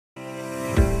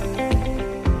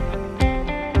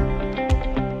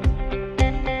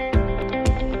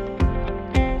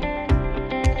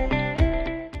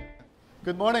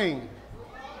Good morning.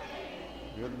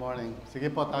 Good morning. Sige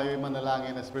po, tayo'y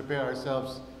manalangin as prepare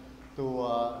ourselves to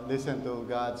listen to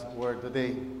God's Word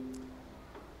today.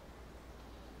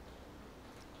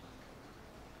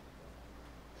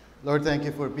 Lord, thank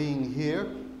you for being here.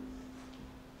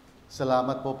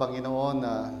 Salamat po, Panginoon,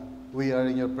 na we are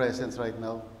in your presence right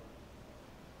now.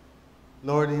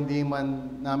 Lord, hindi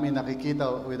man namin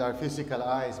nakikita with our physical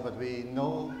eyes, but we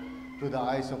know through the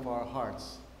eyes of our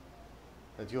hearts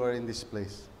that you are in this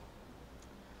place.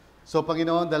 So,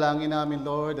 Panginoon, dalangin namin,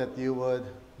 Lord, that you would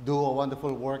do a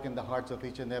wonderful work in the hearts of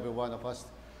each and every one of us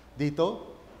dito.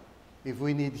 If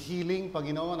we need healing,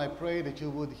 Panginoon, I pray that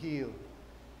you would heal.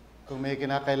 Kung may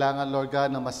kinakailangan, Lord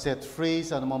God, na ma-set free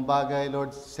sa anumang bagay,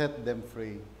 Lord, set them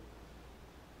free.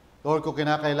 Lord, kung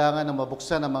kinakailangan na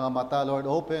mabuksan ang mga mata, Lord,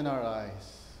 open our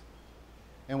eyes.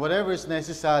 And whatever is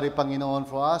necessary, Panginoon,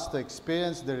 for us to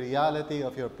experience the reality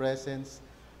of your presence,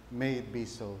 may it be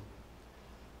so.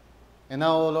 And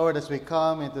now, Lord, as we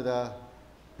come into the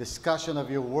discussion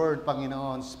of your word,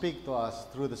 Panginoon, speak to us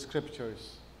through the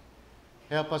scriptures.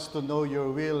 Help us to know your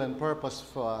will and purpose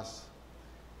for us.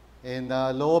 And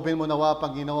loobin mo nawa,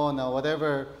 Panginoon, na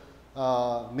whatever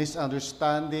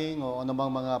misunderstanding o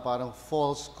anumang mga parang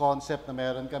false concept na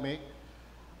meron kami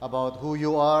about who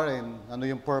you are and ano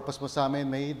yung purpose mo sa amin,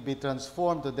 may it be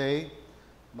transformed today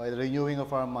by the renewing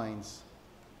of our minds.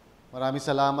 Maraming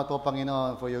salamat po,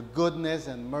 Panginoon, for your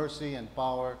goodness and mercy and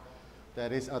power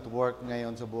that is at work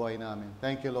ngayon sa buhay namin.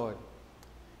 Thank you, Lord.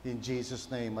 In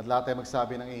Jesus' name. At lahat tayo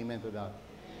magsabi ng amen to that.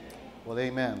 Well,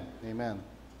 amen. Amen.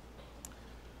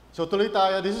 So tuloy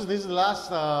tayo. This is the last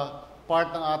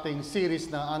part ng ating series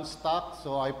na Unstuck.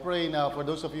 So I pray na for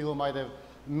those of you who might have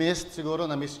missed, siguro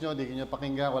na-miss nyo, di nyo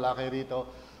pakinggan, wala kayo rito.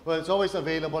 Well, it's always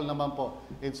available naman po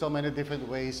in so many different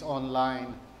ways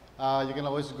online. You can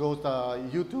always go to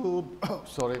YouTube,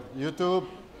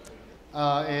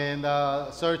 and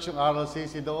search yung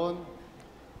RLCC doon.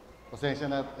 Pasensya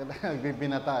na,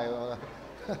 nagbibina tayo.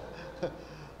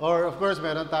 Or of course,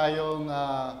 meron tayong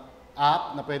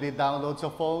app na pwede download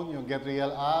sa phone, yung Get Real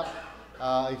app.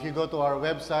 If you go to our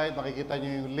website, makikita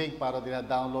nyo yung link para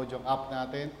dina-download yung app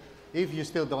natin. If you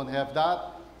still don't have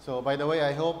that, so by the way,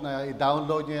 I hope na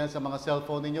i-download nyo yan sa mga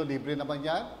cellphone ninyo, libre naman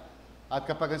yan. At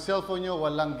kapag ang cellphone nyo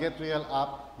walang Get Real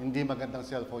app, hindi magandang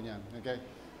cellphone yan. Okay?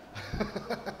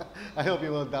 I hope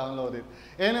you will download it.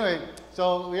 Anyway,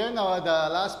 so we are now at the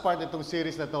last part itong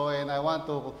series na to, and I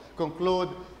want to conclude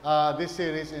this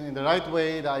series in the right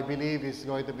way that I believe is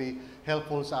going to be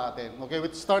helpful sa atin. Okay,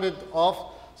 we started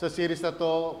off sa series na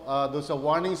to doon sa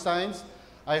warning signs.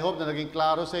 I hope na naging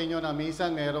klaro sa inyo na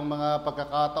minsan mayroong mga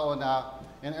pagkakataon na,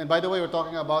 and by the way, we're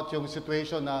talking about yung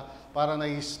situation na parang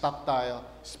nai-stuck tayo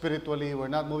spiritually.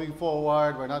 We're not moving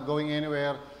forward, we're not going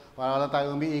anywhere. Para lang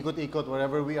tayo umiikot-ikot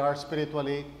wherever we are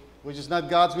spiritually, which is not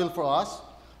God's will for us.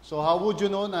 So how would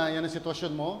you know na yan ang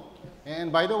sitwasyon mo?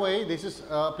 And by the way, this is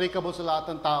applicable sa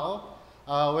lahat ng tao.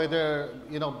 Whether,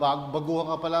 baguhan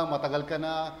ka pa lang, matagal ka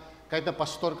na, kahit na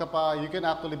pastor ka pa, you can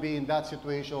actually be in that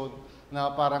situation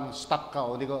na parang stuck ka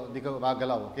o di ka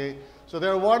magalaw. Okay? So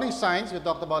there are warning signs. We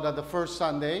talked about that the first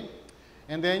Sunday.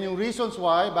 And then yung reasons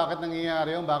why, bakit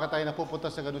nangyayari yun, bakit tayo napupunta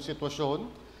sa ganung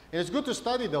sitwasyon. And it's good to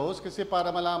study those kasi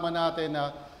para malaman natin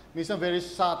na minsan very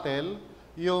subtle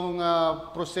yung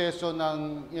proseso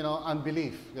ng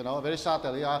unbelief. Very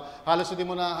subtle. Halos hindi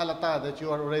mo na halata that you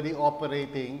are already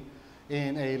operating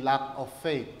in a lack of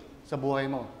faith sa buhay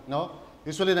mo. No?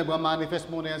 Usually, nagmamanifest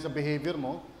muna yan sa behavior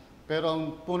mo, pero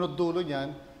ang punot dulo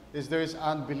niyan is there is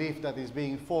unbelief that is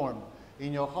being formed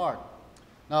in your heart.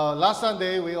 Now, last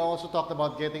Sunday, we also talked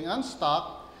about getting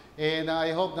unstuck, and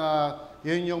I hope na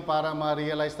yun yung para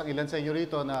ma-realize ng ilan sa inyo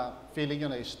rito na feeling nyo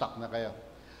na stuck na kayo.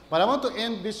 But I want to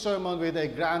end this sermon with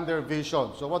a grander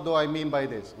vision. So what do I mean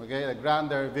by this? Okay, a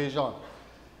grander vision.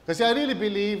 Kasi I really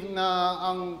believe na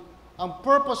ang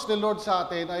purpose ni Lord sa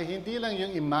atin ay hindi lang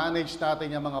yung i-manage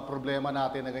natin yung mga problema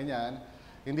natin na ganyan,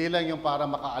 hindi lang yung para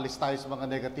makaalis tayo sa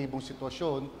mga negatibong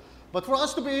sitwasyon, but for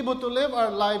us to be able to live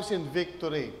our lives in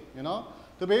victory,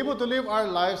 to be able to live our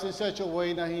lives in such a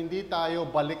way na hindi tayo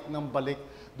balik ng balik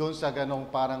doon sa ganong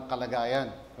parang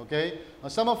kalagayan. Okay? Now,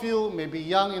 some of you may be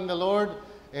young in the Lord,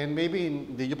 and maybe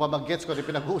hindi nyo pa mag-gets kung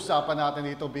pinag-uusapan natin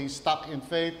dito, being stuck in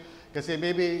faith, kasi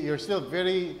maybe you're still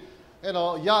very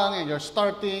young and you're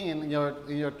starting in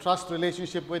your trust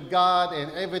relationship with God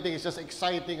and everything is just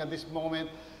exciting at this moment.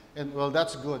 And well,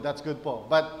 that's good po.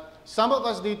 But some of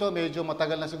us dito, medyo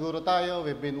matagal na siguro tayo.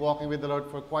 We've been walking with the Lord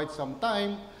for quite some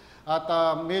time. At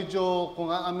medyo kung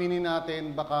aaminin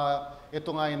natin, baka ito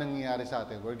nga yung nangyayari sa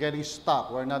atin. We're getting stuck.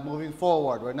 We're not moving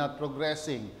forward. We're not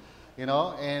progressing.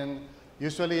 And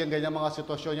Usually, yung ganyan mga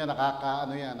sitwasyon niya,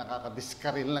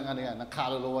 nakaka-diskaril lang ng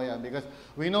kaluluwa yan. Because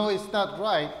we know it's not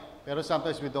right, pero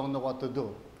sometimes we don't know what to do.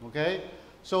 Okay?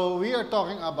 So, we are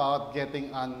talking about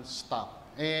getting unstuck.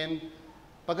 And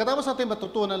pagkatapos natin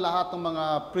matutunan lahat ng mga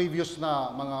previous na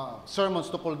mga sermons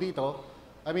tungkol dito,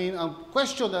 I mean, ang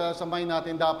question na sa mind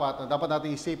natin dapat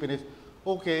natin isipin is,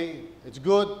 okay, it's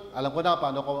good, alam ko na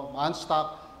paano ako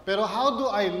unstuck, pero how do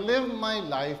I live my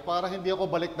life para hindi ako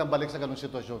balik na balik sa ganung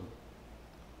sitwasyon?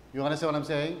 You understand what I'm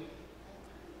saying?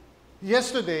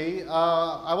 Yesterday,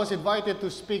 I was invited to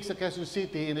speak sa Quezon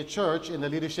City in the church, in the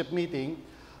leadership meeting,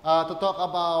 to talk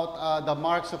about the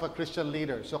marks of a Christian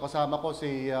leader. So kasama ko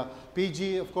si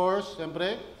PG, of course,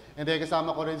 siyempre. And then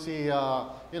kasama ko rin si,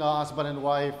 husband and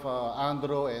wife,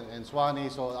 Andrew and Swanee.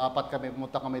 So apat kami,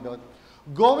 pumunta kami doon.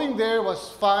 Going there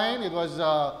was fine. It was,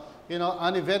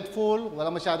 uneventful. Wala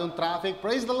masyadong traffic.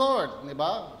 Praise the Lord.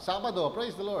 Diba? Sabado,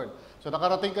 praise the Lord. So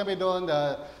nakarating kami doon.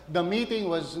 The meeting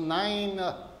was 9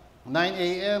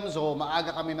 a.m. So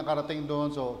maaga kami nakarating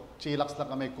doon. So chillax lang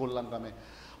kami, cool lang kami.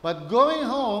 But going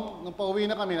home, nung pauwi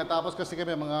na kami, natapos kasi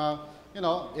kami mga,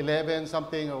 11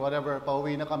 something or whatever,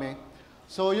 pauwi na kami.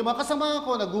 So yung mga kasama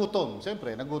ko nagutom.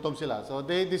 Siyempre, nagutom sila. So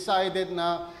they decided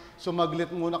na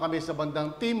sumaglit muna kami sa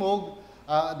bandang timog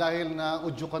dahil na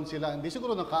udyukan sila. Hindi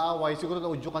siguro nakaaway, siguro na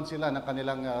udyukan sila ng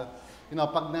kanilang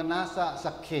pagnanasa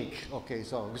sa cake. Okay,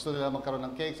 so gusto nila magkaroon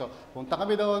ng cake. So punta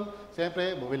kami doon.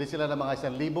 Siyempre, bumili sila ng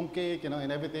mga 1,000 cake,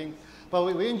 and everything. But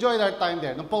we enjoyed our time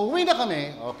there. Nung pauwi na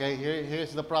kami, okay,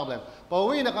 here's the problem.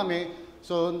 Pauwi na kami,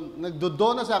 so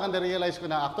nagdodo na sa akin, na-realize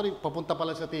ko na, actually, papunta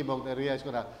pala sa Timog, na-realize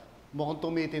ko na, mukhang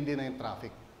tumitindi na yung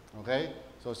traffic. Okay?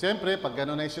 So siyempre, pag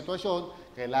gano'n na yung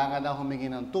sitwasyon, kailangan na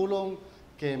humingi ng tulong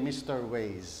kay Mr.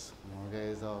 Waze.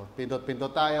 Okay, so pindot-pindot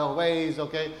tayo, Waze,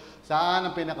 okay? Saan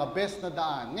ang pinaka-best na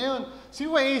daan? Ngayon, si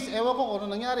Waze, ewan ko kung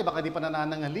ano nangyari, baka di pa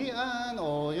nananangalian,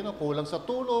 o kulang sa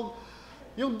tulog.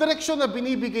 Yung direksyon na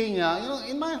binibigay niya,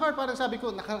 in my heart, parang sabi ko,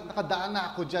 nakadaan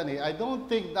na ako dyan eh. I don't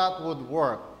think that would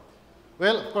work.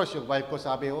 Well, of course, yung wife ko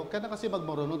sabi, huwag ka na kasi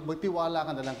magmarunod, magtiwala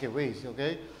ka na lang kay Waze,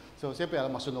 okay? So, siyempre,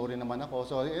 masunurin naman ako.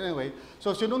 So, anyway,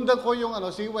 so sinundan ko yung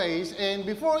si Waze, and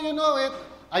before you know it,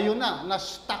 ayun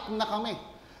na-stuck na kami.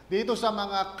 Dito sa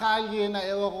mga kalye na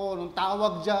ewan ko, nung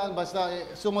tawag dyan, basta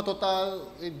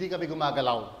sumatotal, hindi kami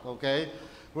gumagalaw, okay?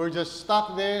 We're just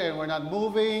stuck there and we're not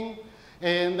moving.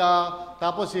 And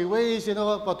tapos si Waze,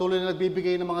 patuloy na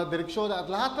nagbibigay ng mga direksyon.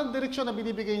 At lahat ng direksyon na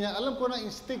binibigay niya, alam ko na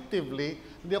instinctively,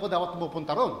 hindi ako dapat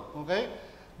pumupunta ron. Okay?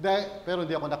 Pero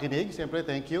hindi ako nakinig. Siyempre,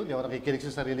 thank you. Hindi ako nakikinig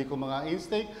sa sarili kong mga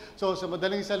instinct. So, sa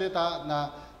madaling salita, na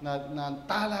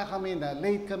tala kami, na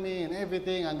late kami, and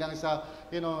everything, hanggang sa,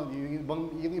 yung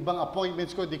ibang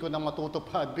appointments ko, hindi ko na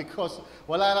matutupad because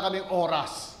wala na kaming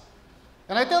oras.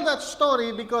 And I tell that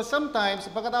story because sometimes,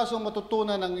 pagkatapos mong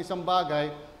matutunan ng isang bagay,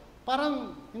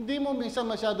 parang hindi mo minsan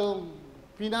masyadong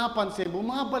pinapansin,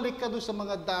 bumabalik ka doon sa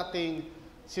mga dating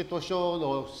sitwasyon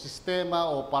o sistema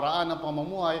o paraan ng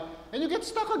pamumuhay, and you get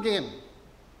stuck again.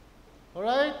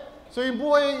 Alright? So yung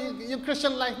buhay, yung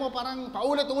Christian life mo parang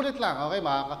paulit-ulit lang. Okay?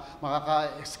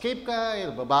 Makaka-escape ka,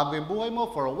 babago yung buhay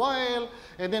mo for a while,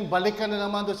 and then balik ka na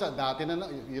naman doon sa dati na,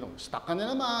 stuck ka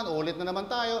na naman, ulit na naman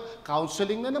tayo,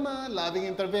 counseling na naman, loving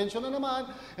intervention na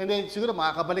naman, and then siguro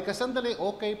makakabalik ka sandali,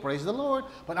 okay, praise the Lord,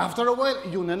 but after a while,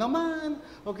 yun na naman.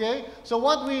 Okay? So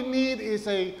what we need is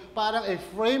parang a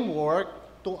framework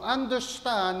to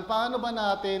understand paano ba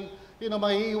natin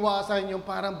maiiwasan yung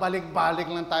parang balik-balik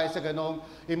lang tayo sa ganong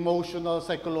emotional,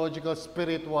 psychological,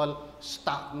 spiritual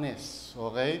stuckness.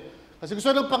 Okay? Kasi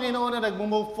gusto ng Panginoon na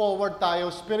nag-move forward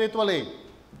tayo spiritually.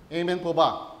 Amen po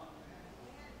ba?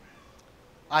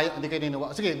 Ay, hindi kayo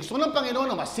niniwala. Sige, gusto ng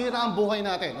Panginoon na masira ang buhay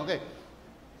natin. Okay.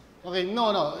 Okay, no.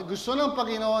 Gusto ng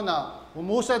Panginoon na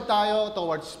umusad tayo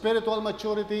towards spiritual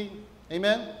maturity.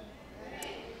 Amen?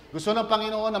 Gusto ng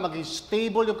Panginoon na maging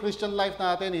stable yung Christian life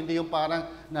natin, hindi yung parang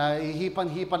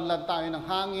nahihipan-hipan lang tayo ng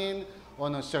hangin o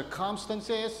ng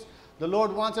circumstances. The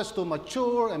Lord wants us to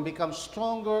mature and become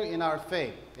stronger in our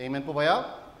faith. Amen po ba yan?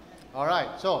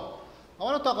 Alright, so, I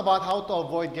want to talk about how to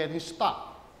avoid getting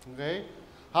stuck. Okay?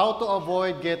 How to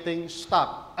avoid getting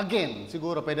stuck. Again,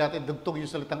 siguro pwede natin dugtog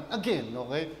yung salitang again,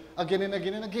 okay? Again and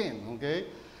again and again, okay?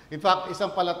 In fact,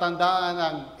 isang palatandaan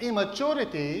ng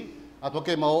immaturity, at huwag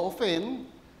kayo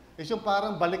ma-offend, is yung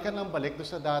parang balikan ng balik doon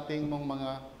sa dating mong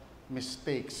mga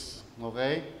mistakes.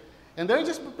 Okay? And there are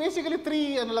just basically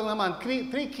three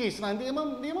keys na hindi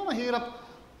mo mahirap,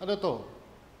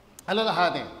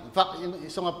 alalahanin. In fact,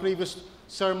 sa mga previous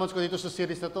sermons ko dito sa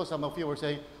series na to, some of you were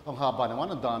saying, ang haba naman,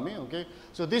 ang dami, okay?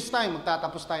 So this time,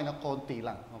 magtatapos tayo ng konti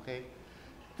lang, okay?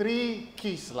 3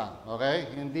 keys lang,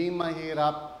 okay? Hindi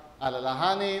mahirap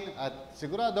alalahanin, at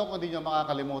sigurado kung hindi nyo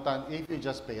makakalimutan if you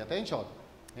just pay attention.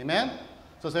 Amen?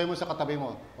 So sabi mo sa katabi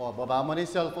mo, baba mo na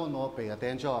yung cellphone mo, pay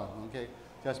attention. Okay?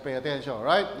 Just pay attention,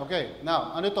 right? Okay,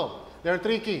 now, ano to? There are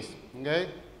 3 keys. Okay?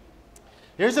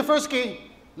 Here's the first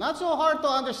key. Not so hard to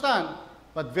understand,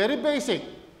 but very basic,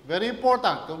 very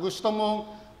important. Kung gusto mong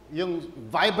yung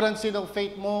vibrancy ng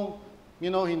faith mo,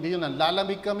 hindi yun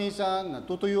nanlalamig ka minsan,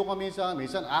 natutuyo ka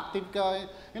minsan active ka,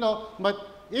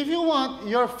 but if you want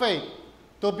your faith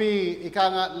to be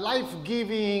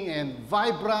life-giving and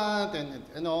vibrant and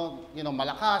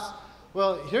malakas,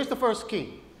 well, here's the first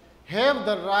key. Have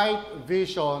the right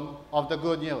vision of the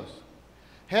good news.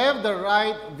 Have the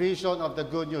right vision of the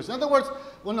good news. In other words,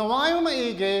 unawain mo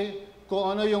maigi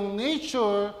kung ano yung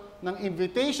nature ng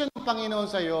invitation ng Panginoon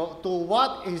sa iyo to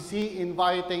what is He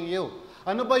inviting you.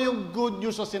 Ano ba yung good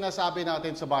news na sinasabi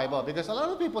natin sa Bible? Because a lot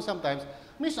of people sometimes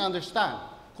misunderstand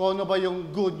kung ano ba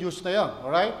yung good news na yun.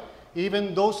 Alright?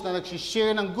 Even those na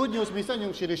nagsishare ng good news, minsan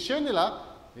yung sinishare nila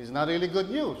is not really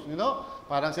good news.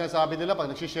 Parang sinasabi nila, pag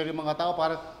nagsishare yung mga tao,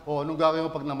 parang, anong gagawin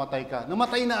mo pag namatay ka?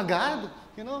 Namatay na agad.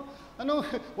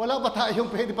 Wala ba tayong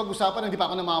pwede pag-usapan, hindi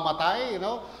pa ako namamatay,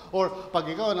 Or pag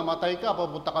ikaw namatay ka,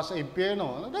 papunta ka sa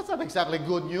impyerno. That's not exactly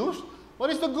good news.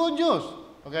 What is the good news?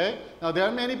 Okay? Now, there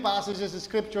are many passages in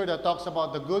Scripture that talks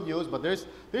about the good news, but this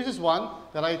is one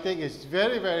that I think is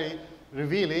very, very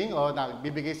revealing o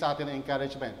nagbibigay sa atin ng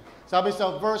encouragement. Sabi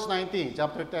sa verse 19,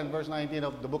 chapter 10, verse 19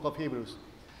 of the book of Hebrews.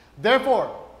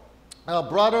 Therefore,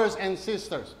 brothers and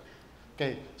sisters,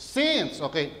 since,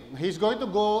 he's going to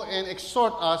go and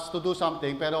exhort us to do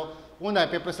something, pero una,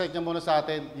 ipipresent niya muna sa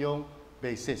atin yung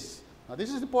basis. Now, this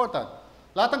is important.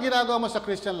 Lahat ng ginagawa mo sa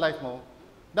Christian life mo,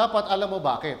 dapat alam mo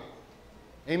bakit.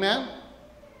 Amen?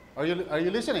 Are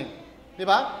you listening?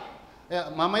 Diba?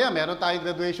 Mamaya, meron tayong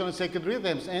graduation of sacred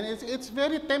rhythms. And it's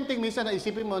very tempting minsan na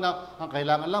isipin mo na,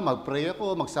 kailangan lang mag-pray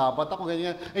ako, mag-sabat ako,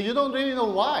 ganyan. And you don't really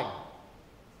know why.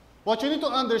 What you need to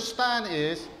understand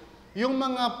is, yung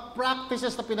mga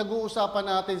practices na pinag-uusapan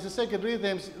natin sa sacred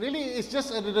rhythms, really is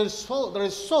just the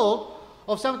result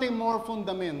of something more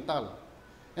fundamental.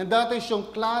 And that is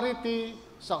yung clarity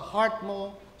sa heart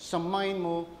mo, sa mind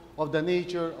mo, of the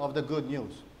nature of the good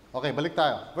news. Okay, balik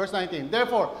tayo. Verse 19.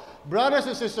 Therefore, brothers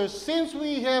and sisters, since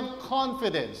we have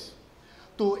confidence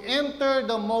to enter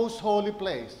the most holy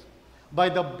place by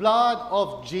the blood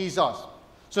of Jesus.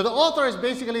 So the author is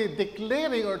basically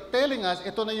declaring or telling us,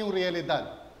 ito na yung realidad.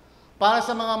 Para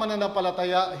sa mga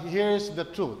mananampalataya, here's the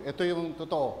truth. Ito yung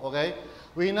totoo, okay?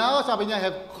 We now, sabi niya,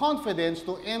 have confidence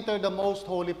to enter the most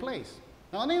holy place.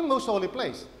 Now, ano yung most holy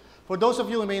place? For those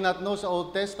of you who may not know sa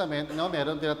Old Testament,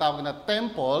 meron tinatawag na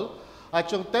temple.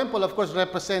 At yung temple, of course,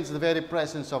 represents the very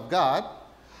presence of God.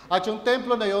 At yung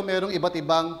templo na yun, merong iba't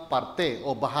ibang parte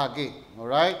o bahagi.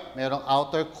 Alright? Merong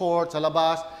outer court sa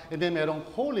labas, and then merong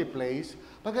holy place.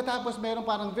 Pagkatapos, merong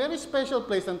parang very special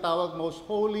place ang tawag most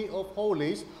holy of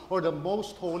holies or the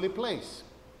most holy place.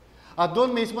 At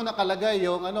doon mismo nakalagay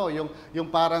yung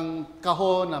parang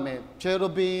kahon na may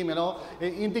cherubim,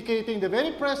 indicating the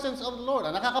very presence of the Lord.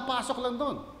 Ang nakakapasok lang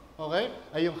doon, okay,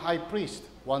 ay yung high priest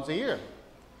once a year.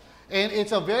 And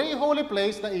it's a very holy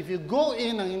place na if you go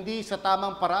in ng hindi sa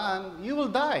tamang paraan, you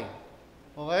will die.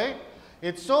 Okay?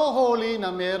 It's so holy na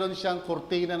meron siyang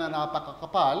kurtina na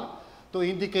napakakapal to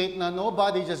indicate na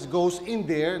nobody just goes in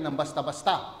there ng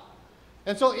basta-basta.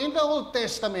 And so in the Old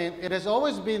Testament, it has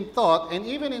always been taught, and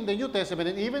even in the New Testament,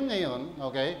 and even ngayon,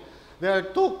 okay, there are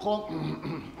two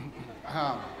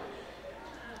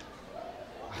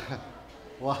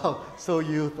wow, so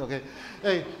youth, okay.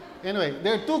 Hey, anyway,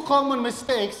 there are two common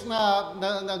mistakes na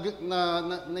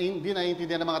hindi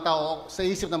naiintindihan ng mga tao, sa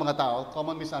isip ng mga tao,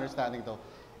 common misunderstanding to.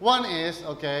 One is,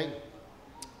 okay,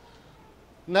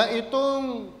 na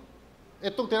itong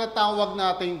tinatawag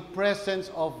nating presence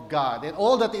of God and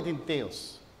all that it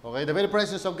entails. Okay, the very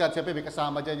presence of God, siyempre may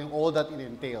kasama dyan yung all that it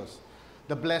entails.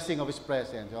 The blessing of His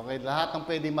presence. Okay, lahat ng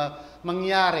pwede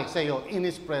mangyari sa iyo in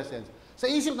His presence. Sa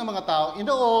isip ng mga tao, in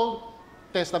the Old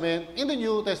Testament, in the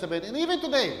New Testament, and even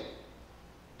today,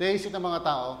 naisip ng mga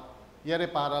tao, yari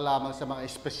para lamang sa mga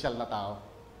espesyal na tao.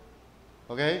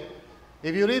 Okay?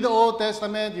 If you read the Old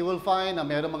Testament, you will find na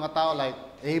mayroong mga tao like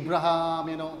Abraham,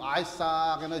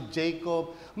 Isaac,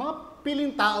 Jacob, mga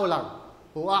piling tao lang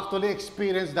who actually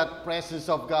experienced that presence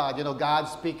of God. God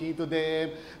speaking to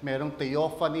them, merong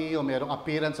theophany o merong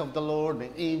appearance of the Lord,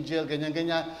 may angel,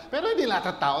 ganyan-ganyan. Pero hindi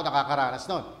lahat ng tao nakakaranas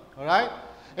nun. Alright?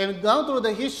 And down through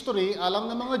the history, alam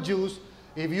ng mga Jews,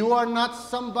 if you are not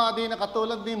somebody na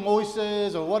katulad ni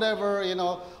Moses or whatever,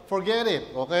 forget it,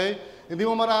 okay? Hindi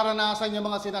mo mararanasan yung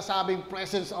mga sinasabing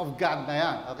presence of God na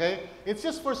yan, okay? It's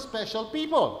just for special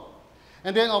people.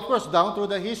 And then, of course, down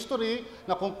through the history,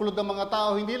 na-conclude ng mga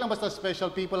tao, hindi lang basta special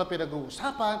people ang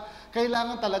pinag-uusapan,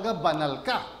 kailangan talaga banal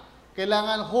ka.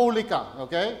 Kailangan holy ka,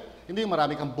 okay? Hindi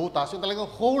marami kang butas, yung talagang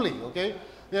holy, okay?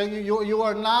 You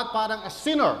are not parang a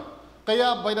sinner.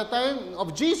 Kaya by the time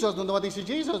of Jesus, nung dumating si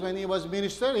Jesus, when He was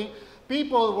ministering,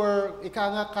 people were,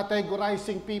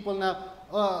 categorizing people na,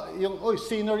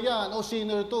 sinner yan,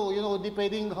 sinner to, hindi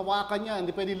pwedeng hawakan yan,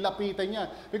 hindi pwedeng lapitan yan.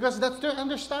 Because that's their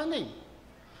understanding.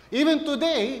 Even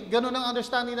today, ganun ang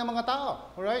understanding ng mga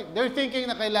tao. Alright? They're thinking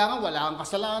na kailangan wala kang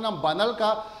kasalanan, banal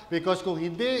ka, because kung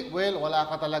hindi, well, wala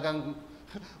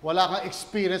kang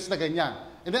experience na ganyan.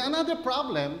 And then another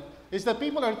problem is that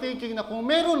people are thinking na kung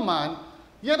meron man,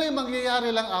 yan ay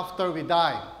mangyayari lang after we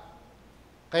die.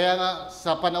 Kaya nga,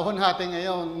 sa panahon natin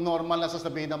ngayon, normal na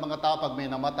sasabihin ng mga tao pag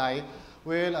may namatay,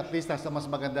 well, at least nasa mas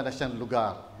maganda na siyang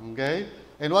lugar. Okay?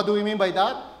 And what do we mean by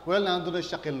that? Well, nandun na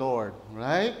siya kay Lord.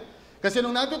 Right? Kasi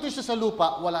nung nandito siya sa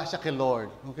lupa, wala siya kay Lord.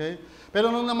 Okay? Pero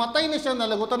nung namatay na siya,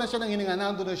 nalagutan na siya ng hininga,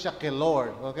 nandun na siya kay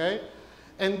Lord. Okay?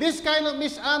 And this kind of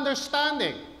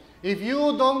misunderstanding, if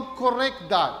you don't correct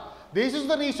that, this is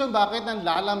the reason bakit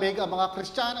nanlalamig ang mga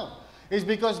Kristiyano. Is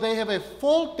because they have a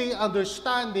faulty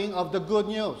understanding of the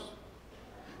good news.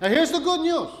 Now here's the good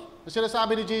news.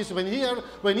 Sinasabi ni Jesus,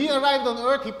 when he arrived on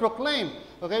earth, He proclaimed,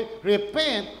 okay,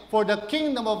 repent for the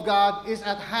kingdom of God is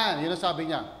at hand. Yun ang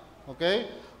sabi niya. Okay?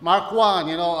 Mark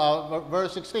 1,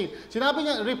 verse 16. Sinabi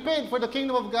niya, repent for the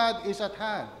kingdom of God is at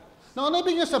hand. Now, ano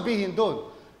ibig niya sabihin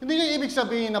doon? Hindi niya ibig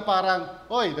sabihin na parang,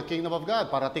 the kingdom of God,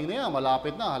 parating na yan,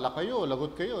 malapit na, hala kayo,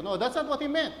 lagot kayo. No, that's not what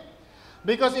He meant.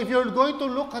 Because if you're going to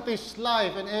look at His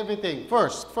life and everything,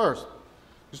 first,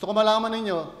 gusto ko malaman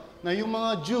ninyo na yung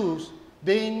mga Jews,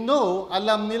 they know,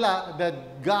 alam nila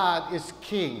that God is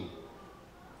King.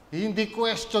 Hindi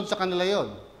question sa kanila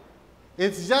yon.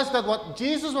 It's just that what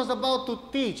Jesus was about to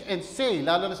teach and say,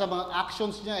 lalo na sa mga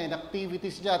actions niya and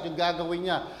activities niya at yung gagawin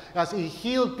niya, as He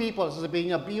healed people, sasabihin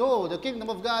niya, behold, the kingdom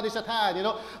of God is at hand.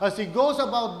 As He goes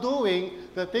about doing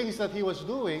the things that He was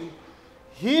doing,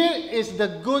 here is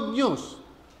the good news.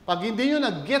 Pag hindi nyo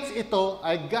nag-gets ito,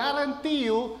 I guarantee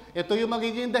you, ito yung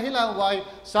magiging dahilan why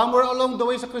somewhere along the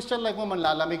way sa Christian life mo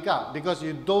manlalamig ka. Because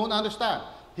you don't understand.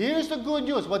 Here's the good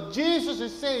news. What Jesus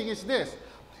is saying is this.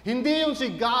 Hindi yung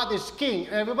si God is King.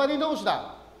 Everybody knows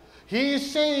that. He is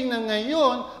saying na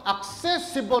ngayon,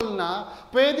 accessible na,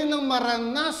 pwede nang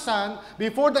maranasan,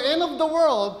 before the end of the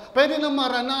world, pwede nang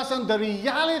maranasan the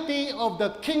reality of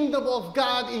the kingdom of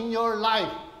God in your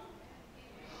life.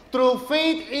 Through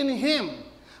faith in Him,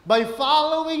 by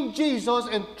following Jesus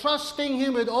and trusting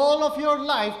Him with all of your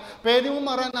life, pwede mo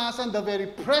maranasan the very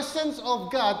presence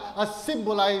of God as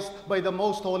symbolized by the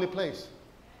most holy place.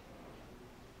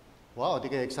 Wow,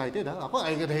 di kayo excited, ha? Ako,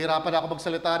 nahihirapan ako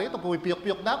magsalita rito.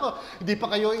 Pumipiyok-piyok na ako. Hindi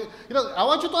pa kayo, I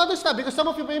want you to understand because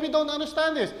some of you maybe don't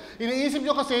understand this. Iniisip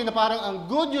nyo kasi na parang ang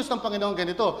good news ng Panginoon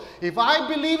ganito. If I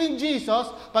believe in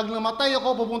Jesus, pag namatay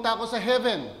ako, pupunta ako sa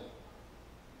heaven.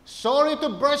 Sorry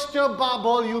to burst your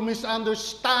bubble, you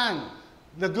misunderstand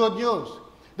the good news.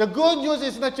 The good news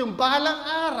is that yung balang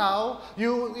araw,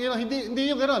 hindi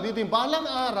yung gano'n, hindi yung balang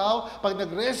araw, pag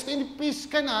nag-rest in peace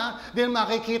ka na, then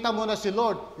makikita mo na si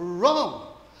Lord. Wrong!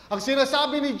 Ang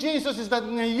sinasabi ni Jesus is that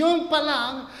ngayon pa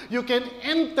lang, you can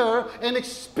enter and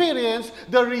experience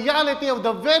the reality of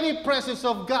the very presence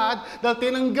of God dahil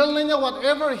tinanggal na niya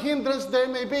whatever hindrance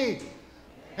there may be.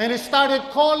 And He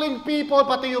started calling people,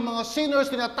 pati yung mga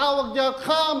sinners, tinatawag niya,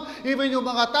 come, even yung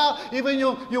mga tao, even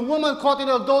yung woman caught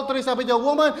in adultery, sabi niya,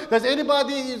 woman, does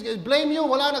anybody blame you?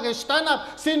 Wala na kayo, stand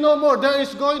up, sin no more. There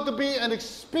is going to be an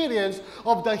experience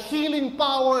of the healing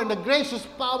power and the gracious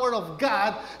power of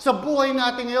God sa buhay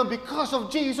natin ngayon because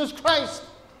of Jesus Christ.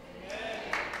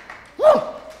 Woo!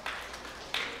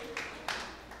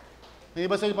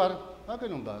 Yung iba sa'yo parang,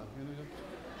 ganun ba?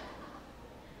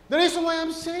 The reason why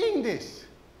I'm saying this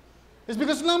is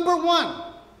because number one,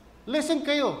 listen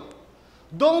kayo,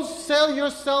 don't sell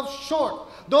yourself short.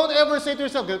 Don't ever say to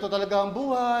yourself, ganito talaga ang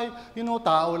buhay,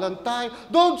 tao lang tayo.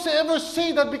 Don't ever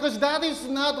say that because that is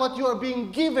not what you are being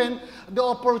given the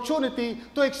opportunity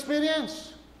to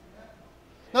experience.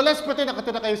 Now let's pretend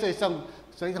nakatira kayo sa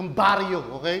isang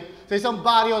baryo, okay? Sa isang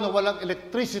baryo na walang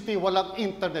electricity, walang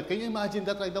internet. Can you imagine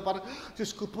that right now? Parang,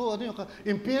 Diyos ko po,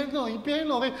 impyerno,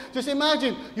 okay? Just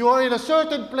imagine, you are in a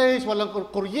certain place, walang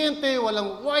kuryente,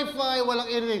 walang wifi, walang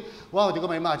anything. Wow, di ko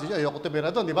ma-imagine. Ayoko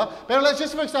tumira doon, di ba? Pero let's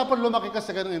just for example, lumaki ka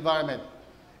sa ganung environment.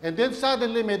 And then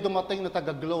suddenly, may dumating na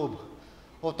taga-Globe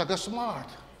o taga-Smart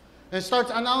and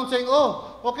starts announcing,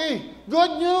 okay,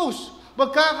 good news!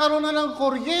 Magkakaroon na ng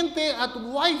kuryente at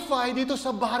wifi dito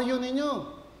sa baryo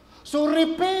ninyo. So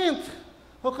repent.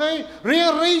 Okay?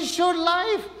 Rearrange your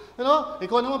life. You know,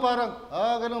 ikaw naman parang,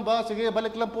 ganun ba? Sige,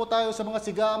 balik lang po tayo sa mga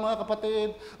siga, mga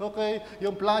kapatid. Okay,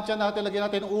 yung plancha natin, lagyan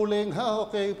natin uling.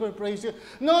 Okay, praise you.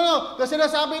 No. Kasi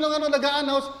nasabi nung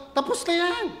nag-a-announce, tapos na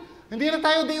yan. Hindi na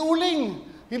tayo di uling.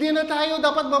 Hindi na tayo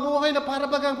dapat mabuhay na para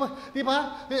bagang, di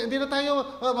ba? Hindi na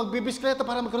tayo magbibiskleta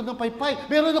para magkaroon ng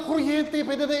paypay. Meron na kuryente,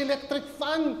 pwede na electric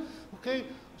fan. Okay?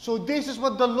 So this is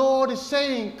what the Lord is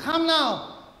saying. Come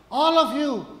now, all of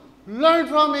you, learn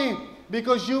from me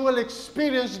because you will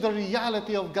experience the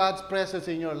reality of God's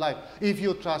presence in your life if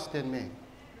you trust in me.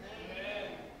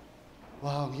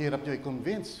 Wow, ang hirap nyo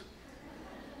i-convince.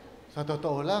 Sa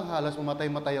totoo lang, halos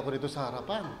mamatay-matay ako dito sa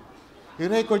harapan.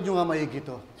 I-record nyo nga maigi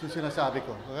ito, yung sinasabi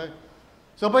ko. Okay?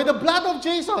 So by the blood of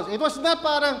Jesus, it was not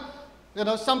parang,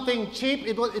 something cheap.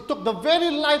 It took the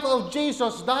very life of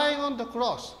Jesus dying on the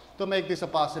cross to make this a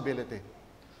possibility.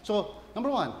 So,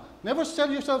 number one, never sell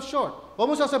yourself short. Huwag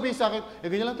mo sasabihin sa akin,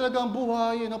 ganyan lang talaga ang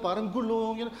buhay, parang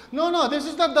gulong. No, this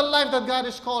is not the life that God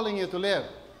is calling you to live.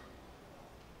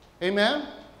 Amen?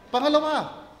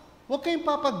 Pangalawa, huwag kayong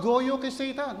papagoyo kay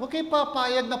Satan. Huwag kayong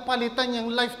papayag na palitan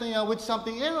yung life na yan with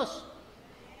something else.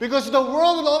 Because the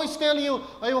world will always tell you,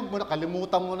 ay, huwag mo na,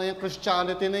 kalimutan mo na yung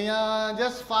Christianity na yan.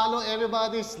 Just follow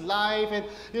everybody's life and,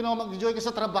 mag-enjoy ka sa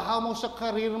trabaho mo, sa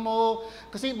career mo.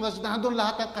 Kasi mas nandun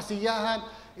lahat ng kasiyahan.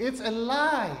 It's a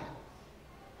lie.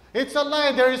 It's a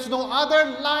lie. There is no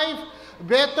other life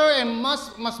better and mas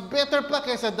better pa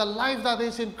kaysa the life that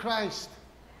is in Christ.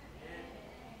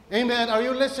 Amen. Are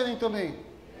you listening to me?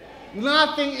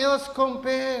 Nothing else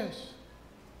compares.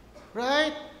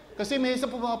 Right? Kasi minsan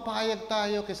pumapayag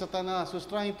tayo kay Satanas who's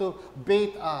trying to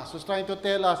bait us, who's trying to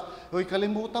tell us, uy,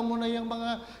 kalimutan mo na yung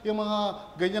mga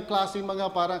ganyang klaseng mga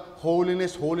parang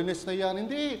holiness na yan.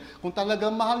 Hindi. Kung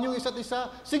talagang mahal nyo isa't isa,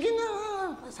 sige na,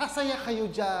 sasaya kayo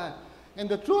dyan.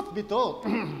 And the truth be told,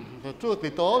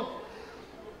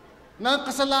 na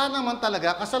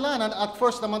kasalanan at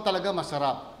first naman talaga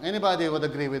masarap. Anybody would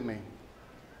agree with me?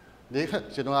 Hindi,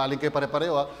 sinungaling kayo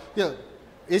pare-pareho, ha? Yeah.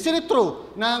 Isn't it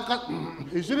true na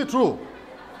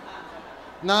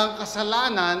ang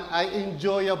kasalanan ay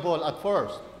enjoyable at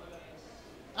first?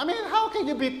 I mean, how can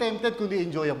you be tempted kung di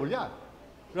enjoyable yan?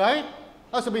 Right?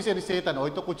 Sabihin ni Satan,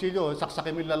 ito kutsilyo,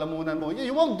 saksakin mo yung lalamunan mo.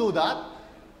 You won't do that.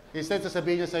 Instead,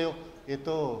 sasabihin niya sa'yo,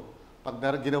 ito, pag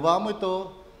ginawa mo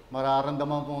ito,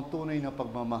 mararamdaman mo ang tunay na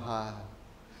pagmamahal.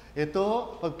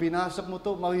 Ito, pag pinasok mo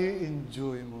ito,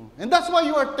 mai-enjoy mo. And that's why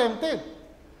you are tempted.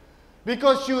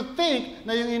 Because you think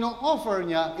na yung ino-offer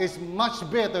niya is much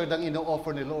better than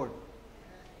ino-offer ni Lord.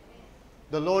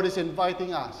 The Lord is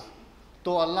inviting us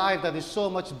to a life that is so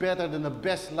much better than the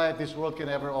best life this world can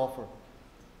ever offer.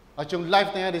 At yung life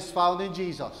na yan is found in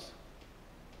Jesus.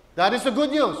 That is the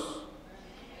good news.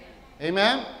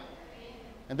 Amen?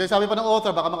 And then sabi pa ng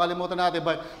author, baka makalimutan natin,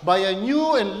 by a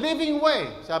new and living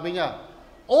way, sabi niya,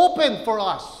 open for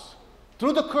us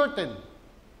through the curtain.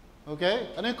 Okay?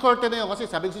 Ano yung curtain na yun? Kasi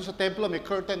sabi ko sa templo, may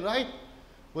curtain, right?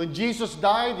 When Jesus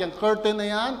died, yung curtain na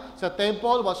yan sa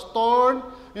temple was torn,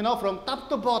 from top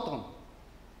to bottom.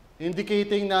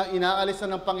 Indicating na inaalis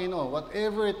na ng Panginoon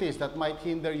whatever it is that might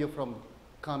hinder you from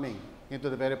coming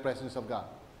into the very presence of God.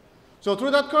 So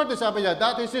through that curtain, sabi niya,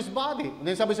 that is His body. And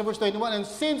then sabi sa verse 21, and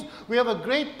since we have a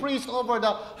great priest over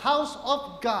the house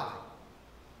of God.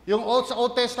 Yung sa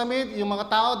Old Testament, yung mga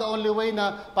tao, the only way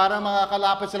na para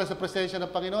makakalapit sila sa presensya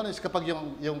ng Panginoon is kapag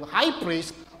yung high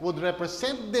priest would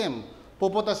represent them.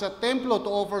 Pupunta sa templo to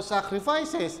offer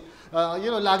sacrifices.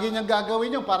 Lagi niyang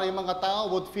gagawin yun para yung mga tao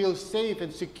would feel safe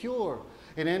and secure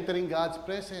in entering God's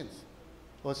presence.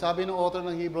 O sabi ng author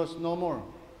ng Hebrews, no more.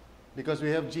 Because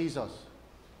we have Jesus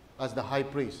as the high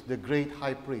priest, the great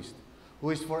high priest,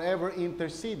 who is forever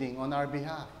interceding on our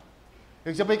behalf.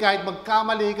 Ibig sabihin, kahit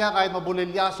magkamali ka, kahit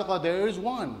mabulilyaso ka, there is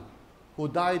one who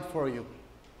died for you.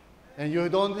 And you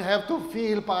don't have to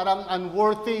feel parang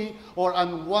unworthy or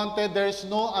unwanted. There is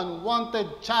no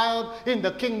unwanted child in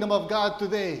the kingdom of God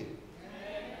today.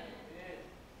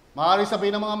 Maaari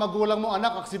sabihin ng mga magulang mo,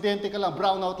 anak, aksidente ka lang,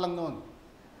 brownout lang noon.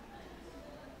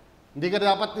 Hindi ka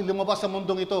dapat lumabas sa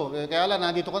mundong ito. Kaya lang,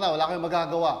 nandito ka na, wala kang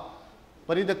magagawa.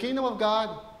 But in the kingdom of God,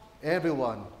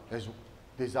 everyone is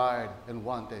desired and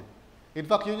wanted. In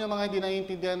fact, yun yung mga hindi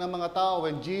naiintindihan ng mga tao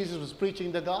when Jesus was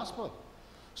preaching the gospel.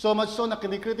 So much so na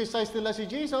kinikriticize nila si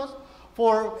Jesus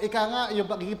for, yung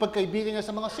pagkikipagkaibigan niya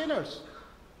sa mga sinners.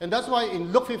 And that's why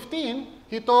in Luke 15,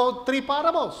 He told 3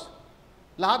 parables.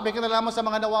 Lahat may kinalaman sa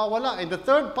mga nawawala. And the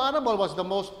third parable was the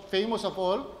most famous of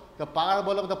all, the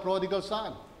parable of the prodigal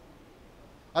son.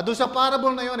 At doon sa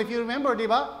parable na yun, if you remember,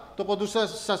 di ba? Tungkol doon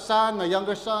sa son, na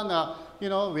younger son, na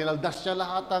winaldas niya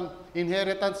lahat ng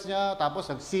inheritance niya, tapos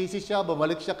nagsisi siya,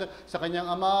 bumalik siya sa kanyang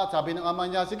ama, at sabi ng ama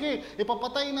niya, sige,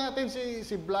 ipapatay natin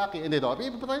si Blackie. Hindi daw,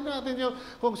 ipapatay natin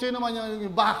kung sino man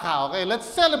yung baka, okay? Let's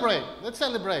celebrate.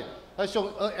 Tapos yung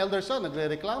elder son,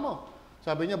 nagre-reklamo.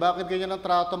 Sabi niya, bakit ganyan ang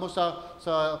trato mo sa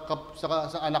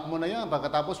anak mo na yan?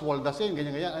 Pagkatapos, waldasin,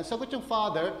 ganyan. Ang sagot yung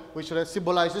father, which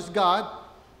symbolizes God,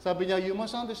 sabi niya, you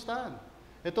must understand.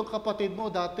 Itong kapatid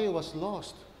mo dati was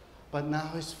lost, but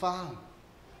now he's found.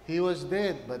 He was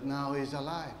dead, but now he's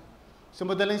alive. Sa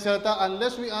madaling salita,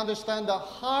 unless we understand the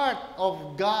heart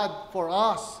of God for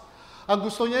us, ang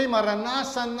gusto niya ay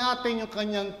maranasan natin yung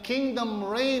kanyang kingdom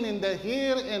reign in the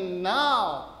here and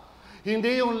now.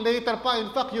 Hindi yung later pa. In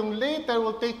fact, yung later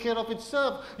will take care of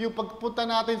itself. Yung pagpunta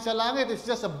natin sa langit, it's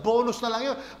just a bonus na lang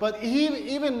yun. But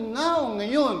even now,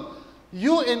 ngayon,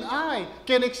 you and I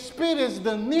can experience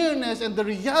the nearness and the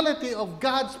reality of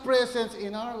God's presence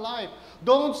in our life.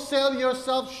 Don't sell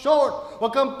yourself short.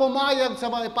 Huwag kang pumayag sa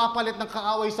mga ipapalit ng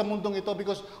kaaway sa mundong ito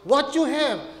because what you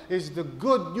have is the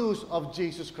good news of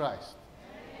Jesus Christ.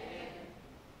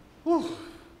 Whew.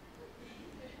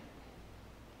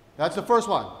 That's the first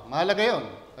one. Mahalaga yun.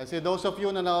 Kasi those of you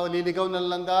na naliligaw ng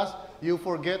landas, you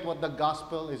forget what the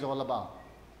gospel is all about.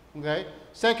 Okay?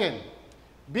 Second,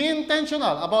 be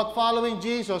intentional about following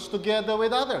Jesus together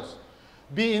with others.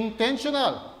 Be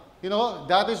intentional.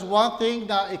 That is one thing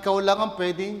na ikaw lang ang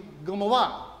pwedeng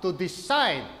gumawa. To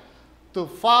decide to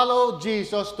follow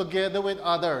Jesus together with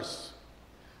others.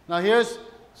 Now here's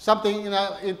something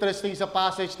interesting sa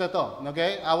passage na to.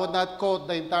 Okay? I would not quote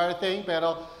the entire thing,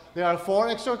 pero there are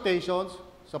 4 exhortations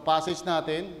sa passage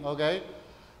natin, okay?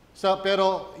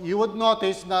 Pero you would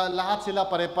notice na lahat sila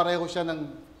pare-pareho siya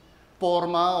ng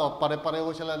forma o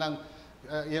pare-pareho sila ng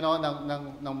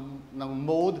ng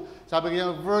mode. Sabi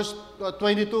niya, verse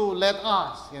 22, let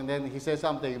us. And then he says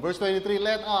something. Verse 23,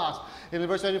 let us. And in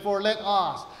verse 24, let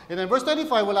us. And in verse 25,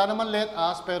 wala naman let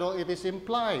us, pero it is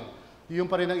implied.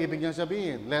 Yun pa rin ang ibig niyang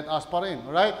sabihin. Let us pa rin.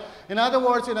 Alright? In other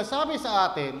words, sinasabi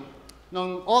sa atin,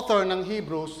 ng author ng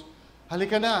Hebrews,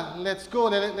 halika na, let's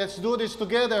go, let's do this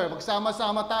together,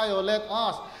 magsama-sama tayo, let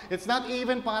us. It's not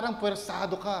even parang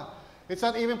pwersado ka. It's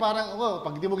not even parang,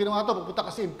 pag di mo ginawa ito, pupunta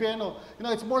ka sa impyerno.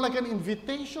 It's more like an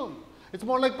invitation. It's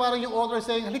more like parang yung author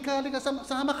saying, halika,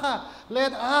 sama ka,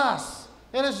 let us.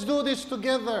 Let us do this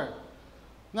together.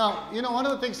 Now, one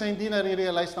of the things na hindi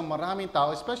nare-realize ng maraming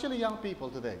tao, especially young people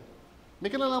today,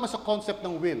 may kinalaman sa concept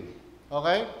ng will.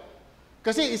 Okay?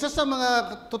 Kasi isa sa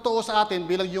mga totoo sa atin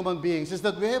bilang human beings is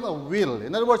that we have a will. In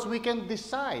other words, we can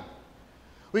decide.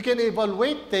 We can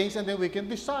evaluate things and then we can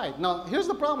decide. Now, here's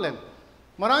the problem.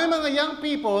 Maraming mga young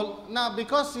people na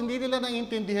because hindi nila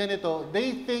naiintindihan ito,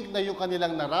 they think na yung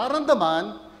kanilang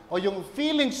nararamdaman o yung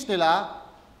feelings nila,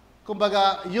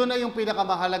 kumbaga, yun na yung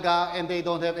pinakamahalaga and they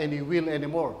don't have any will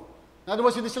anymore. In other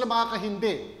words, hindi sila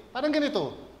makakahindi. Parang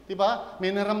ganito. Diba?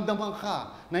 May naramdaman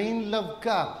ka, na-in-love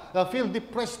ka, feel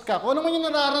depressed ka. Kung ano man yung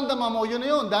nararamdaman mo, yun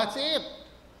na yun. That's it.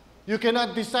 You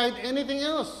cannot decide anything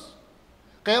else.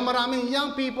 Kaya maraming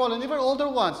young people and even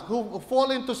older ones who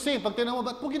fall into sin. Pag tinanong mo,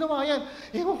 ba't po ginawa yan?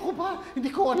 Ewan ko ba?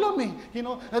 Hindi ko alam eh.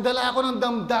 Nadala ako ng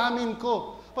damdamin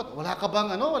ko. But wala ka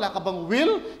bang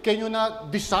will? Can you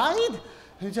not decide?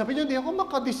 Sabi niya, hindi ako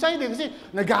maka-decide kasi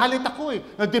nagalit ako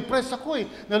na-depress ako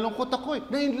nalungkot ako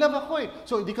na-in-love ako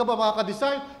So, hindi ka ba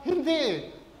makaka-decide? Hindi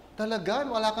Talaga,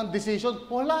 wala kang decision?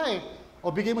 Wala O,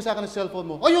 bigay mo sa akin ang cellphone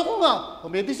mo. Ayoko nga! O,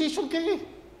 may decision ka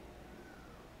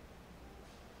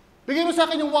Bigay mo sa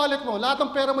akin yung wallet mo. Lahat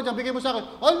ng pera mo dyan, bigay mo sa akin.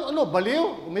 Ay,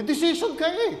 baliw? May decision ka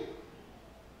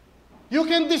You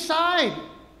can decide.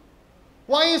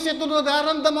 Why is it na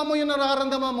nararamdaman mo yung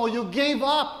nararamdaman mo? You gave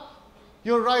up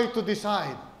your right to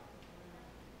decide.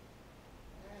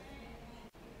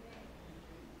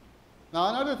 Now,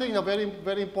 another thing na very,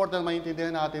 very important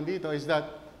maintindihan natin dito is that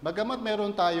bagamat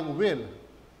meron tayong will,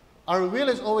 our will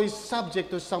is always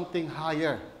subject to something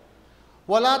higher.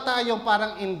 Wala tayong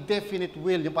parang indefinite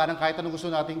will, yung parang kahit anong gusto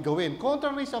natin gawin.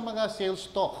 Contrary sa mga sales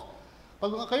talk.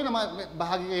 Pag kayo na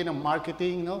bahagi kayo ng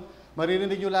marketing,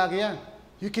 maririnig nyo lagi yan.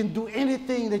 You can do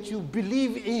anything that you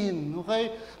believe in.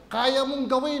 Okay? Kaya mong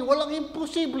gawin. Walang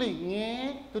imposible.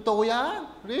 Totoo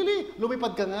yan? Really?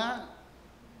 Lumipad ka nga.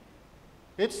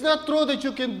 It's not true that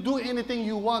you can do anything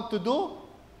you want to do.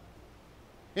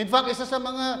 In fact, isa sa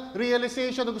mga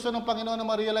realization na gusto ng Panginoon na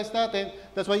ma-realize natin,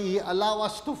 that's why i-allow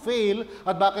us to fail,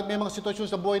 at bakit may mga sitwasyon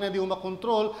sa buhay na hindi mo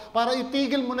makontrol, para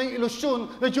itigil mo na yung ilusyon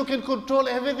that you can control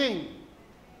everything.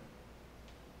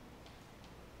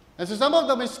 And so some of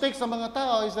the mistakes ng mga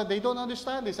tao is that they don't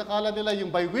understand this. Akala nila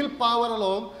yung by willpower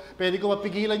alone, pwede ko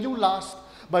mapigilan yung lust.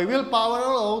 By willpower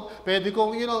alone, pwede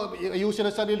kong, ayusin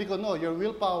ang sarili ko. No, your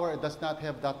willpower does not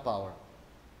have that power.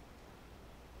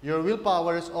 Your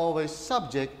willpower is always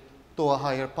subject to a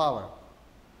higher power.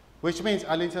 Which means,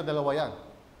 alin sa dalawa yan?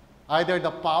 Either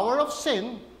the power of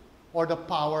sin or the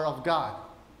power of God.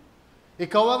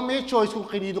 Ikaw ang may choice kung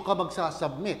kanino ka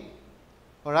magsasubmit.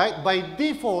 Alright? By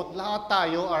default, lahat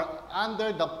tayo are under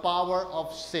the power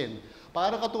of sin.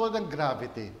 Para katulad ng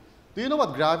gravity. Do you know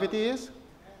what gravity is?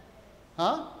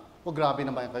 Ha? O grabe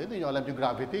naman kayo. Hindi nyo alam yung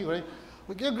gravity. Right?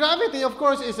 Yung gravity, of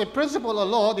course, is a principle of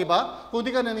law, di ba? Kung di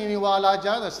ka naniniwala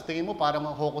dyan, sa tingin mo, para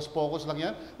hocus-pocus lang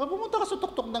yan, pumunta ka sa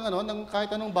tuktok ng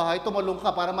kahit anong bahay, tumalong ka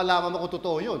para malaman mo kung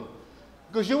totoo yun.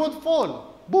 Because you would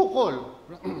fall. Bukol.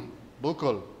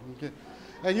 Bukol. Okay.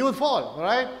 And you would fall,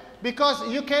 right? Because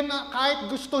you can, kahit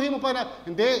gustuhin mo pa na,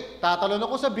 hindi, tatalon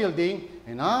ako sa building,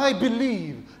 and I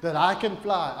believe that I can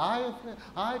fly.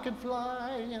 I can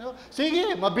fly,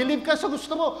 Sige, mabilib ka sa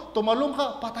gusto mo. Tumalong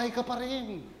ka, patay ka pa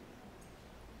rin.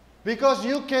 Because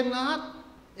you cannot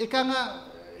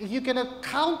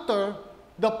counter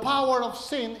the power of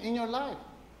sin in your life.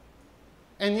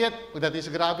 And yet, that is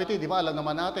gravity, di ba? Alam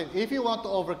naman natin, if you want to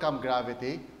overcome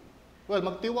gravity, well,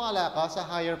 magtiwala ka sa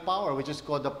higher power, which is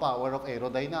called the power of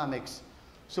aerodynamics.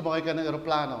 Sumakay ka ng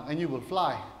aeroplano, and you will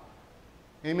fly.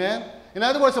 Amen? In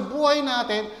other words, sa buhay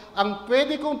natin, ang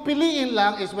pwede kong piliin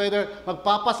lang is whether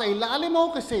magpapasailalim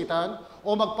ako kay Satan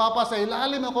o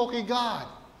magpapasailalim ako kay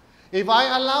God. If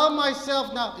I allow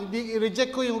myself na hindi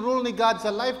i-reject ko yung rule ni God sa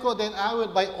life ko, then I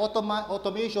will, by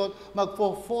automation,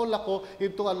 mag-fall ako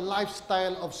into a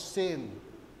lifestyle of sin.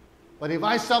 But if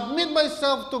I submit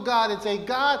myself to God and say,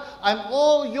 God, I'm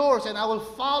all yours and I will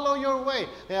follow your way.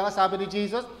 Kaya sabi ni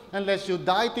Jesus, unless you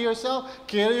die to yourself,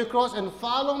 carry your cross and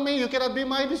follow me, you cannot be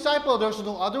my disciple. There's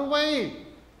no other way.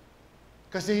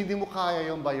 Kasi hindi mo kaya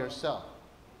yun by yourself.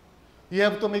 You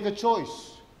have to make a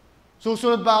choice.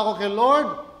 Susunod ba ako kay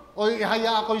Lord? O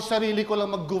ihaya ako yung sarili ko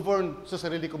lang mag-govern sa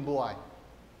sarili kong buhay?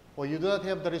 Or you do not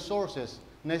have the resources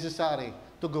necessary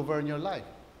to govern your life.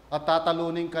 At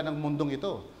tatalunin ka ng mundong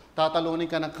ito. Tatalunin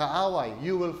ka ng kaaway.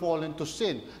 You will fall into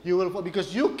sin. You will fall,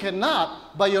 because you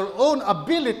cannot, by your own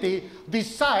ability,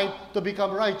 decide to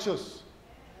become righteous.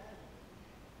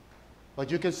 But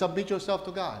you can submit yourself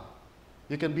to God.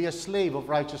 You can be a slave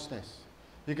of righteousness.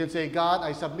 You can say, God,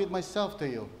 I submit myself to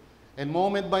you. And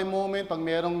moment by moment, pag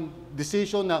mayroong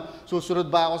decision na susunod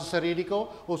ba ako sa sarili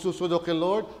ko o susunod kay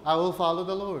Lord, I will follow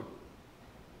the Lord.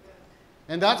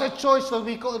 And that's a choice that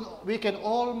we can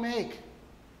all make.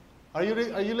 Are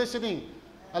you listening?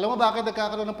 Alam mo bakit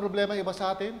nagkakaroon ng problema iba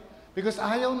sa atin? Because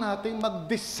ayaw nating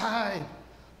mag-decide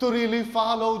to really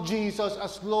follow Jesus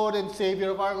as Lord and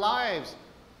Savior of our lives.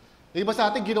 Iba sa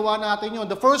atin, ginawa natin yun.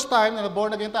 The first time na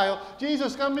born again tayo,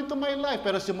 Jesus, come into my life.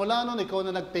 Pero simula nun, ikaw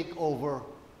na nag-take over.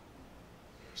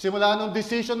 Simula nung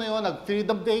decision na yun,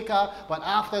 nag-freedom day ka, but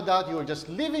after that, you are just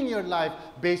living your life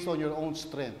based on your own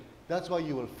strength. That's why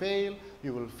you will fail,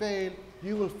 you will fail,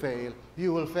 you will fail,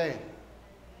 you will fail.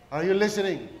 Are you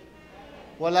listening?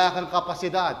 Wala kang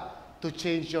kapasidad to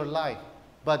change your life.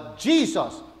 But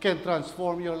Jesus can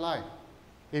transform your life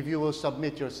if you will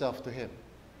submit yourself to Him.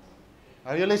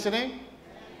 Are you listening?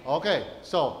 Okay,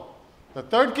 so, the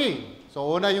third key. So,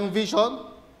 una yung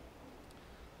vision.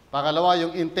 Pangalawa,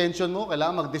 yung intention mo,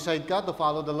 kailangan mag-decide ka to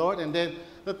follow the Lord. And then,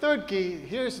 the third key,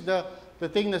 here's the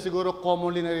thing na siguro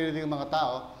commonly naririnig ng mga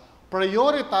tao,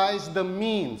 prioritize the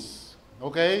means,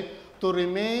 okay, to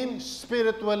remain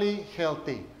spiritually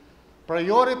healthy.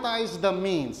 Prioritize the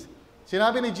means.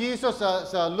 Sinabi ni Jesus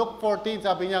sa Luke 14,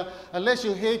 sabi niya, unless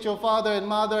you hate your father and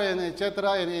mother and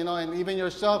etc. and even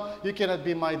yourself, you cannot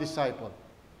be my disciple.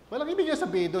 Well, ang ibig niya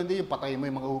sabihin doon, hindi yung patay mo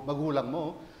yung mga magulang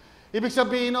mo. Ibig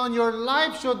sabihin nun, your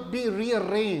life should be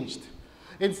rearranged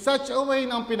in such a way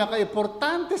na ang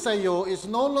pinaka-importante sa iyo is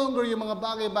no longer yung mga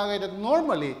bagay-bagay that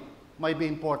normally might be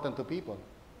important to people.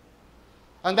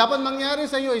 Ang dapat mangyari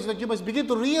sa iyo is that you must begin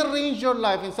to rearrange your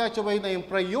life in such a way na yung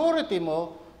priority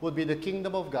mo would be the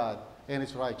kingdom of God and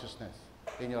His righteousness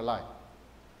in your life.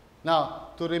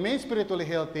 Now, to remain spiritually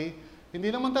healthy, hindi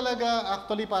naman talaga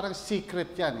actually parang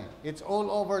secret yan. It's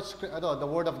all over the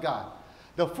Word of God.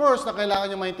 The first na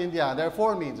kailangan nyo maintindihan, there are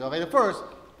four means. Okay? The first,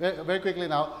 very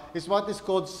quickly now, is what is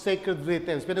called sacred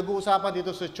rhythms. Pinag-uusapan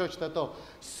dito sa church na to.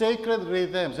 Sacred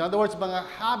rhythms. In other words, mga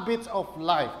habits of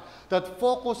life that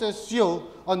focuses you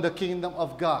on the kingdom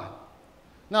of God.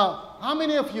 Now, how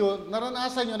many of you,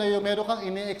 naranasan nyo na yung meron kang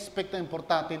ini-expect na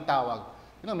importanteng tawag?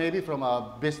 Maybe from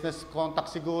a business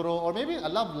contact siguro, or maybe a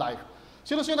love life.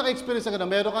 Sino naka-experience na gano'n?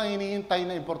 Meron kang iniintay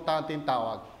na importanteng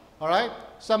tawag. Alright?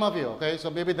 Some of you, okay?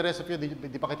 So maybe the rest of you,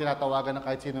 di pa kayo tinatawagan ng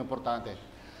kahit sino importante.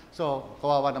 So,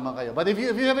 kawawa naman kayo. But if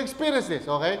you have experienced this,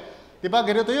 okay? Diba,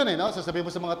 ganito yun eh, no? Sasabihin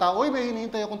mo sa mga tao, uy, may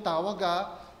hinihintay akong tawag,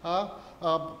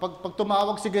 pag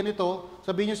tumawag si ganito,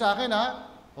 sabihin nyo sa akin, ha?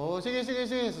 Oh, sige.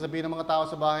 Sasabihin ng mga tao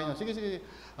sa bahay nyo, sige.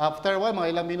 After a while,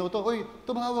 mga ilang minuto, uy,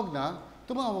 tumawag na.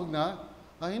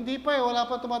 Hindi pa eh, wala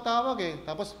pa tumatawag eh.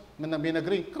 Tapos, may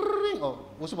nag-ring.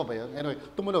 Oh, uso pa ba yun? Anyway,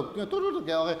 tumunog.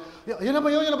 Okay. Yan na ba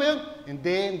yun?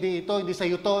 Hindi ito. Hindi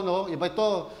sa'yo to, no? Iba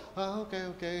ito.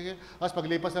 Okay. Tapos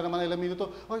paglipas na naman ilang minuto,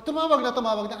 oh, tumawag na.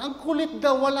 Ang kulit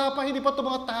daw, wala pa, hindi pa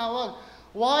tumatawag.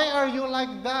 Why are you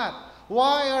like that?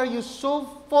 Why are you so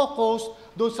focused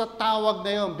doon sa tawag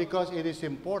na yun? Because it is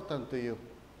important to you.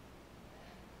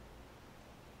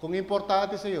 Kung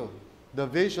importante sa iyo, the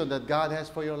vision that God has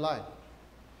for your life.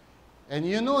 And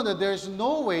you know that there's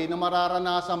no way na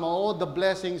mararanasan mo all the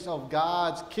blessings of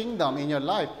God's kingdom in your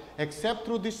life except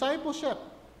through discipleship.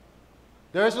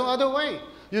 There is no other way.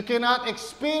 You cannot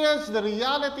experience the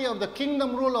reality of the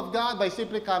kingdom rule of God by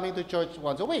simply coming to church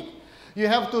once a week.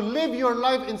 You have to live your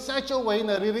life in such a way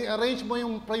na rearrange mo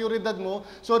yung prioridad mo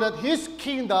so that His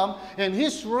kingdom and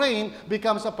His reign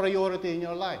becomes a priority in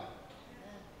your life.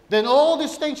 Then all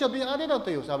these things shall be added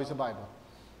unto you, sabi sa Bible.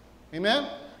 Amen?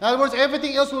 In other words,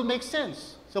 everything else will make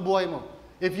sense sa buhay mo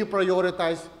if you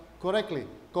prioritize correctly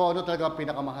kung ano talaga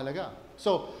pinakamahalaga.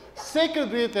 So,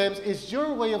 sacred rhythms is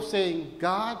your way of saying,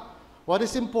 God, what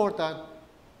is important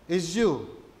is you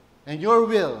and your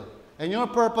will and your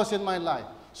purpose in my life.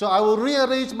 So I will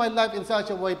rearrange my life in such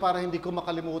a way para hindi ko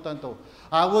makalimutan to.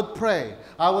 I would pray.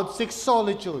 I would seek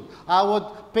solitude. I would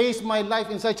pace my life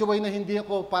in such a way na hindi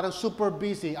ako parang super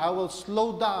busy. I will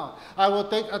slow down. I will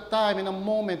take a time in a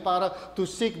moment para to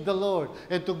seek the Lord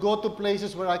and to go to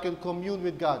places where I can commune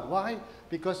with God. Why?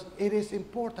 Because it is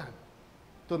important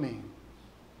to me.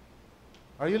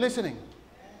 Are you listening?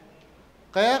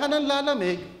 Kaya ka nang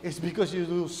lalamig is because you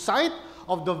lose sight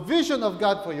of the vision of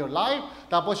God for your life.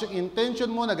 Tapos yung intention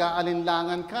mo,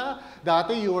 nag-aalinlangan ka.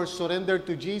 Dati you were surrendered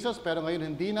to Jesus, pero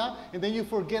ngayon hindi na. And then you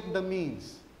forget the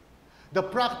means. The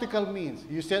practical means.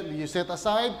 You set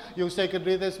aside yung sacred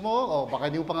rhythms mo, o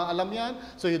baka hindi mo pa nga alam yan,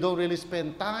 so you don't really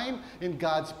spend time in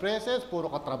God's presence. Puro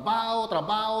ka trabaho,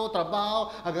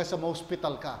 hanggang sa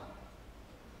ma-hospital ka.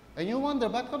 And you wonder,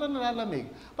 ba't ko na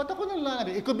nalalamig? Ba't ako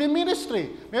nalalamig? It could be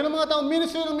ministry. Meron mga taong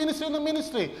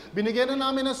ministry. Binigyan na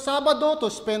namin ng Sabado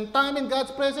to spend time in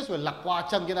God's presence. Well,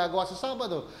 lakwatsang ginagawa sa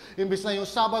Sabado. Imbis na yung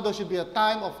Sabado should be a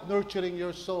time of nurturing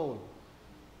your soul.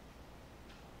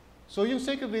 So yung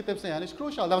sacred rhythms na yan is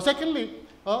crucial. Now, secondly,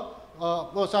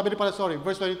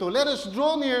 verse 22, let us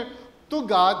draw near to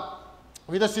God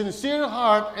with a sincere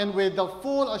heart and with the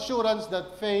full assurance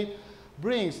that faith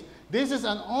brings. This is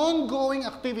an ongoing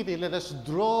activity. Let us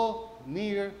draw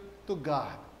near to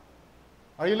God.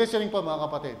 Are you listening po,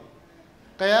 mga kapatid?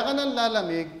 Kaya ka nang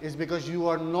lalamig is because you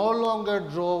are no longer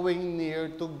drawing near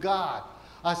to God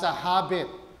as a habit.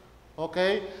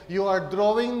 Okay? You are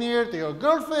drawing near to your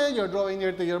girlfriend, you're drawing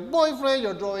near to your boyfriend,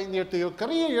 you're drawing near to your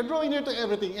career, you're drawing near to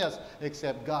everything else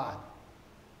except God.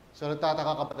 So nagtataka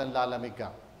ka pa nang lalamig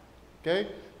ka. Okay?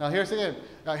 Now here's again.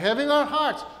 Now, having our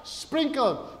hearts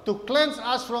sprinkled to cleanse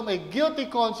us from a guilty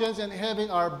conscience and having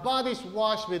our bodies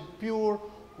washed with pure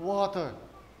water.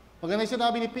 Maganda yung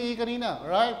sinabi ni P.E. kanina,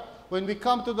 right? When we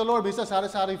come to the Lord, bisa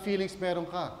sari-sari feelings meron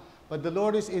ka. But the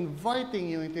Lord is inviting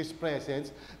you into His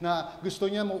presence na gusto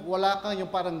niya wala kang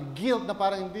yung parang guilt na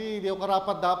parang hindi ako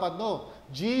karapat-dapat. No.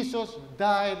 Jesus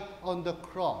died on the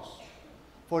cross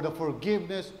for the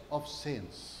forgiveness of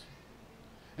sins.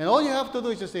 And all you have to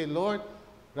do is to say, Lord,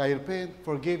 I repent,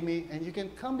 forgive me, and you can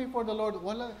come before the Lord.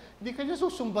 Hindi ka niya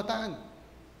susumbatan.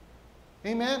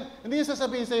 Amen? Hindi niya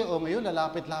sasabihin sa'yo, ngayon,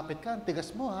 lalapit-lapit ka,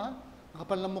 tigas mo, ha?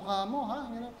 Nakapal ng mukha mo,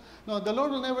 ha? You know? No, the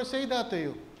Lord will never say that to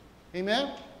you.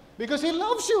 Amen? Because He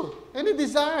loves you, and He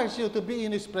desires you to be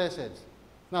in His presence.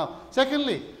 Now,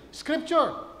 secondly,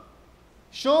 Scripture.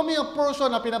 Show me a person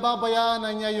na pinababayaan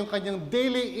na niya yung kanyang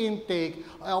daily intake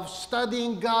of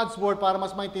studying God's Word para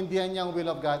mas maintindihan niya ang will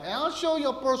of God. And I'll show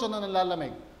you a person na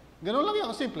nalalamig. Ganun lang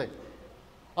yan, simple.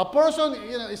 A person,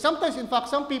 sometimes, in fact,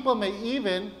 some people may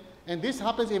even, and this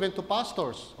happens even to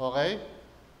pastors, okay?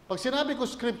 Pag sinabi ko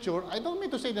Scripture, I don't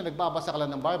mean to say na nagbabasa ka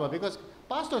lang ng Bible because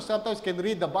pastors sometimes can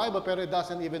read the Bible pero it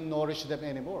doesn't even nourish them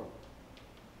anymore.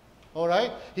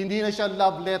 Alright? Hindi na siya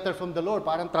love letter from the Lord,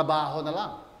 parang trabaho na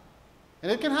lang. And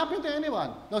it can happen to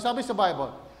anyone. No, sabi sa Bible,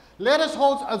 let us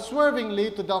hold unswervingly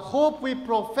to the hope we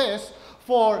profess,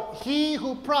 for He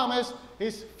who promised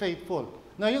is faithful.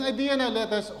 Now, yung idea na let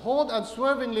us hold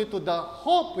unswervingly to the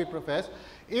hope we profess,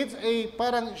 it's a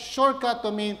parang shortcut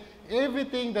to mean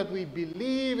everything that we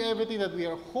believe, everything that we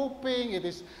are hoping, it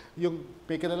is yung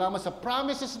may kinalaman sa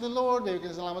promises of the Lord, may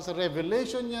kinalaman sa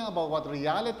revelation niya about what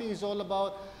reality is all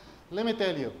about. Let me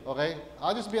tell you, okay?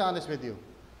 I'll just be honest with you.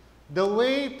 The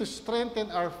way to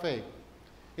strengthen our faith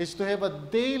is to have a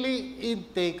daily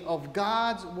intake of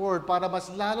God's Word para mas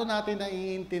lalo natin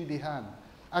naiintindihan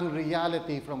ang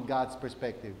reality from God's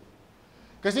perspective.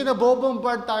 Kasi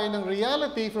nabobombard tayo ng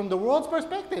reality from the world's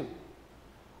perspective.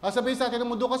 Sabihin sa atin ng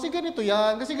mundo, kasi ganito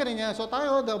yan, kasi ganito yan. So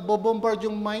tayo, nabobombard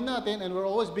yung mind natin and we're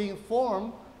always being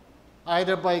formed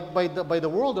either by the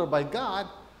world or by God.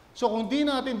 So kung di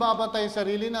natin babantayan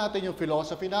sarili natin, yung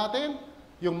philosophy natin,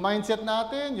 yung mindset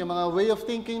natin, yung mga way of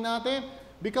thinking natin,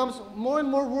 becomes more and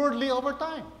more worldly over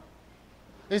time.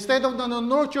 Instead of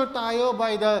nurture tayo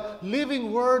by the living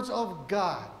words of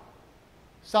God.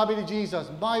 Sabi ni Jesus,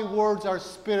 my words are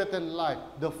spirit and life.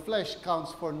 The flesh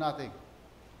counts for nothing.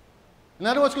 In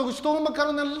other words, kung gusto mong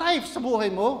magkaroon ng life sa buhay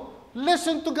mo,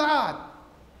 listen to God.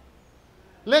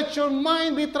 Let your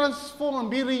mind be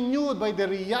transformed, be renewed by the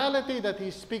reality that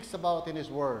He speaks about in His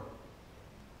Word.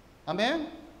 Amen?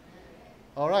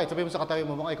 Alright, sabihin mo sa katabi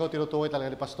mo, mga ikaw tinutukoy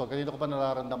talaga ni Pastor. Kanina ko pa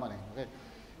nararamdaman eh. Okay.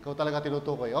 Ikaw talaga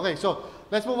tinutukoy. Okay, so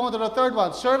let's move on to the third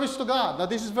one. Service to God. Now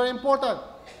this is very important.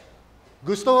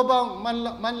 Gusto mo bang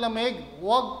manlamig?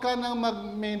 Huwag ka nang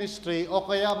mag-ministry o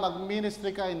kaya mag-ministry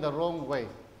ka in the wrong way.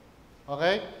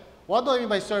 Okay? What do I mean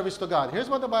by service to God? Here's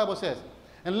what the Bible says.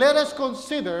 And let us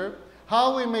consider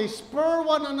how we may spur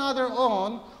one another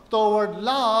on toward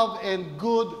love and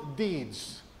good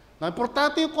deeds. Now,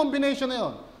 importante yung combination na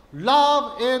yun.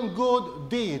 Love and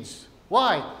good deeds.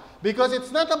 Why? Because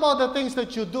it's not about the things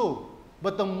that you do,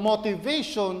 but the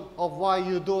motivation of why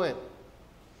you do it.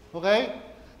 Okay?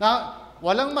 Now,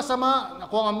 walang masama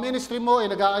kung ang ministry mo ay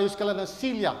nag-aayos ka lang ng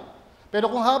silya. Pero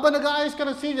kung habang nag-aayos ka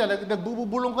ng silya,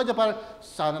 nagbubulong ka dyan, parang,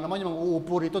 sana naman yung mga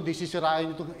uupo rito, di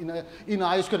sisirain ito,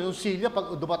 inaayos ka na yung silya.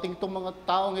 Pag dumating itong mga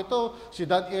taong ito, si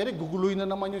Dad Eric, guguloy na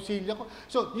naman yung silya ko.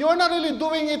 So, you're not really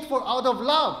doing it out of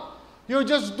love. You're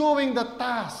just doing the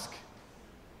task.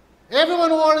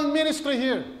 Everyone who are in ministry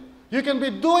here, you can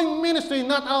be doing ministry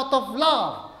not out of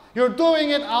love. You're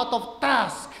doing it out of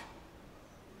task.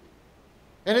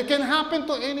 And it can happen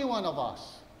to any one of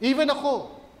us. Even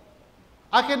ako.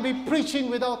 I can be preaching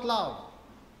without love.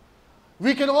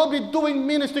 We can all be doing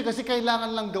ministry kasi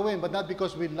kailangan lang gawin, but not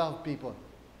because we love people.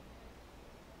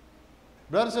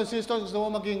 Brothers and sisters, gusto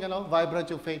mo maging vibrant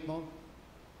yung faith mo?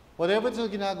 Whatever it is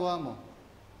ginagawa mo,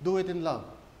 do it in love.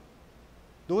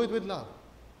 Do it with love.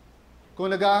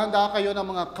 Kung naghahanda kayo ng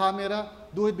mga camera,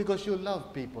 do it because you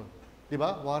love people. Di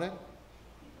ba, Warren?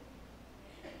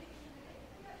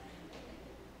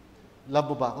 Love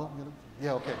mo ba ako?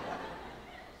 Yeah, okay.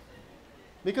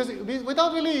 Because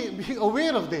without really being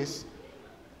aware of this,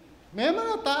 may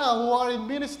mga tao who are in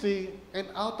ministry and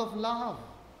out of love.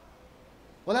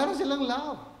 Wala na silang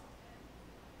love.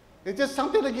 It's just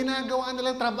something na ginagawa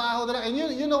nilang trabaho nila. And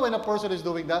you know when a person is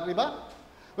doing that, di ba?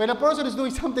 When a person is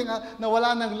doing something na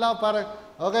wala ng love, parang,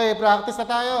 okay, practice na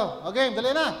tayo. Okay,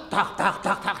 dali na. Tak, tak,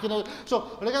 tak, tak.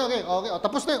 So, okay,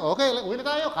 tapos na. Okay, uwi na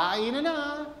tayo. Kain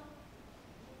na.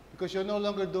 Because you're no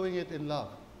longer doing it in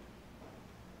love.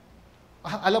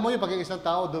 Alam mo yun, pag isang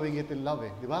tao doing it in love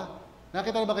di ba?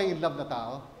 Nakita na ba kayo in love na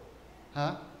tao? Ha?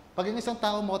 Pag isang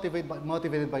tao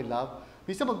motivated by love,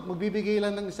 minsan magbibigay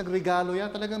lang ng isang regalo yan,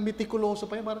 talagang mitikuloso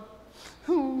pa yan, parang,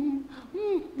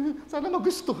 sana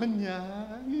magustuhan niya.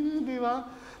 Di ba?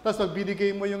 Tapos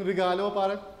magbibigay mo yung regalo,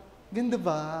 parang, ganda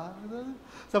ba?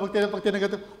 Sa pag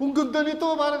tinagat, ang ganda nito,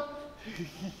 parang,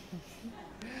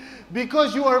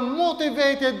 because you are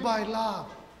motivated by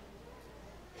love.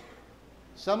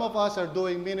 Some of us are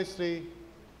doing ministry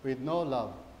with no love.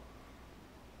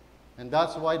 And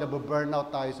that's why nababurn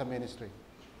out tayo sa ministry.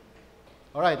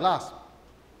 Alright, last.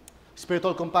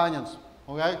 Spiritual companions.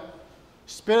 Okay?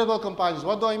 Spiritual companions.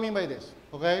 What do I mean by this?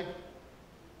 Okay?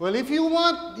 Well, if you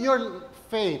want your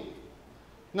faith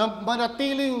na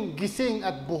manatiling gising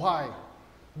at buhay,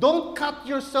 don't cut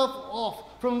yourself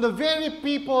off from the very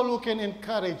people who can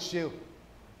encourage you.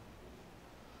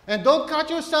 And don't cut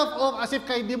yourself off as if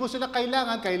di mo sila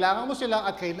kailangan mo sila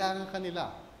at kailangan ka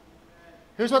nila.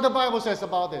 Here's what the Bible says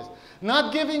about this.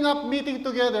 Not giving up meeting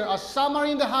together as some are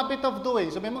in the habit of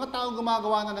doing. So may mga taong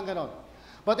gumagawa na ng ganon.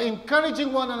 But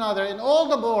encouraging one another, and all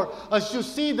the more as you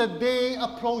see the day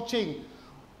approaching.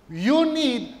 You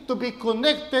need to be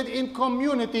connected in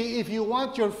community if you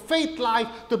want your faith life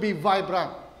to be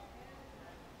vibrant.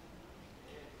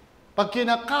 Pag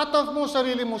kinakat off mo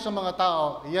sarili mo sa mga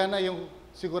tao, yan na yung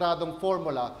siguradong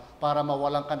formula para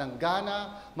mawalan ka ng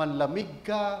gana, manlamig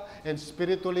ka, and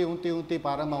spiritually, unti-unti,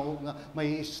 parang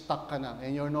may stuck ka na,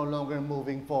 and you're no longer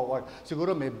moving forward.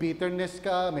 Siguro may bitterness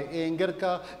ka, may anger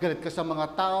ka, galit ka sa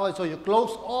mga tao, and so you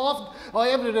close off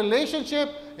every relationship,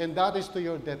 and that is to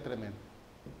your detriment.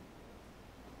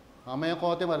 Mamaya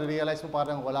konti, marirealize mo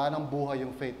parang wala nang buhay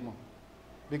yung faith mo.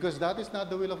 Because that is not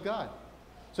the will of God.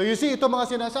 So you see, itong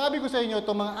mga sinasabi ko sa inyo,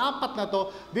 itong mga apat na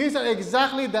to, these are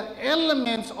exactly the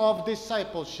elements of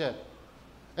discipleship.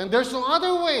 And there's no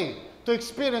other way to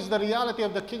experience the reality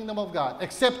of the kingdom of God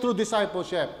except through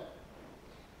discipleship.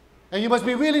 And you must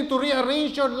be willing to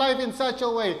rearrange your life in such a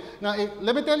way. Now,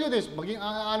 let me tell you this, maging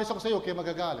aanis ako sa iyo, kaya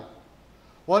magagalit.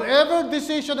 Whatever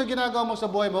decision na ginagawa mo sa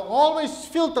buhay mo, always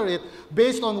filter it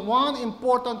based on one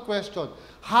important question.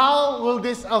 How will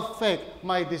this affect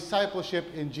my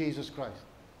discipleship in Jesus Christ?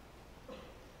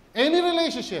 Any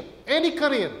relationship, any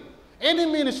career, any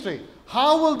ministry,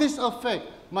 how will this affect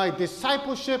my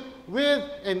discipleship with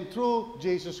and through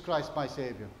Jesus Christ, my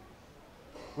Savior?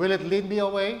 Will it lead me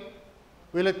away?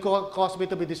 Will it cause me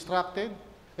to be distracted?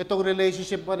 Itong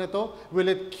relationship ba nito, will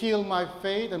it kill my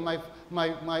faith and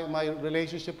my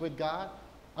relationship with God?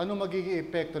 Ano magiging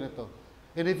epekto nito?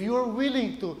 And if you are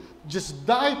willing to just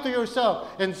die to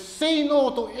yourself and say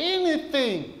no to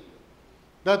anything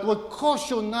that would cause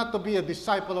you not to be a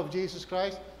disciple of Jesus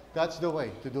Christ, that's the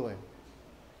way to do it.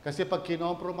 Kasi pag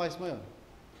kinompromise mo yun,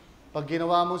 pag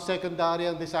ginawa mo secondary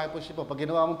ang discipleship mo, pag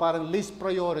ginawa mo parang least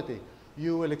priority,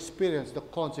 you will experience the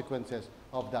consequences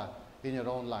of that in your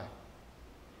own life.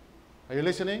 Are you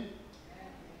listening?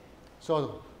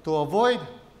 So, to avoid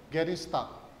getting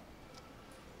stuck,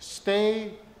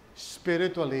 stay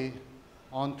spiritually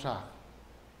on track.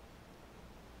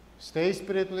 Stay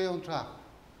spiritually on track.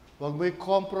 Huwag mo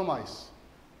i-compromise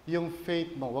yung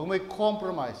faith mo. Huwag mo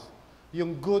i-compromise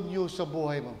yung good news sa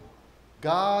buhay mo.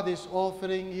 God is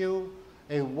offering you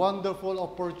a wonderful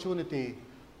opportunity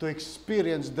to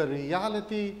experience the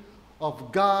reality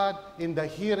of God in the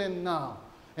here and now.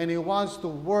 And He wants to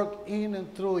work in and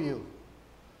through you.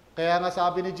 Kaya nga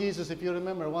sabi ni Jesus, if you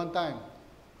remember, one time,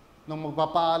 nung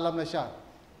magpapaalam na siya,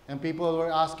 and people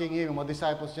were asking Him, mga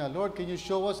disciples niya, Lord, can you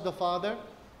show us the Father?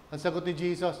 Ang sagot ni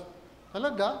Jesus,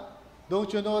 talaga?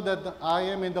 Don't you know that I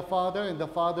am in the Father and the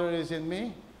Father is in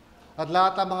me? At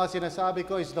lahat ng mga sinasabi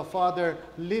ko is the Father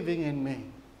living in me.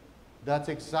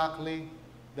 That's exactly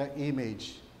the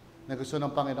image na gusto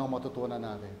ng Panginoong matutunan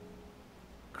natin.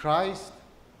 Christ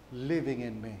living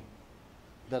in me.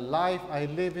 The life I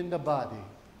live in the body,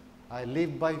 I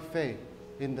live by faith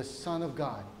in the Son of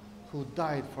God who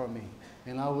died for me,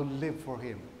 and I will live for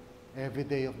Him every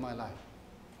day of my life.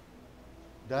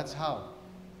 That's how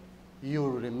you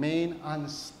remain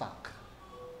unstuck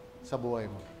sa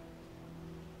buhay mo.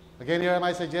 Again, here are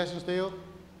my suggestions to you.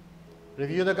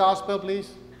 Review the gospel,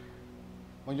 please.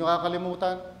 Huwag niyo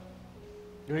kakalimutan.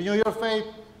 Renew your faith.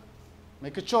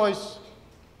 Make a choice.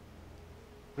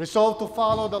 Resolve to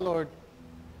follow the Lord.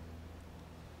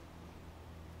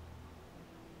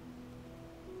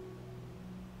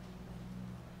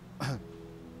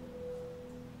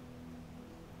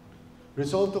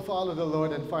 Resolve to follow the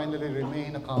Lord and finally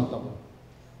remain accountable.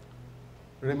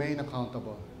 Remain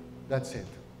accountable. That's it.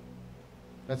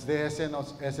 That's the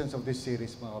essence of this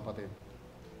series, mga kapatid.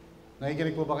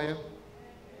 Nakikinig po ba kayo?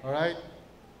 Alright?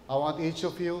 I want each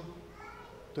of you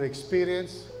to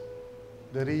experience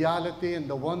the reality and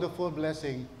the wonderful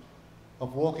blessing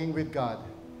of walking with God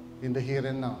in the here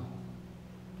and now.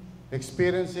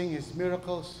 Experiencing His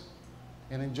miracles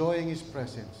and enjoying His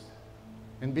presence.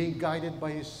 And being guided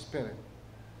by His Spirit,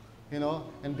 you know,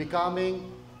 and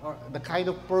becoming the kind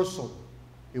of person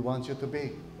He wants you to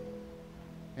be,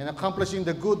 and accomplishing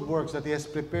the good works that He has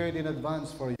prepared in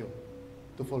advance for you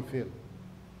to fulfill.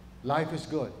 Life is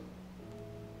good.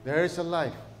 There is a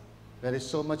life that is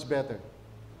so much better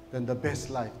than the best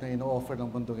life na ino-offer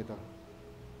ng mundong ito.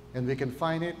 And we can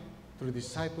find it through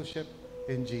discipleship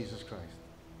in Jesus Christ.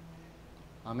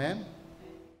 Amen?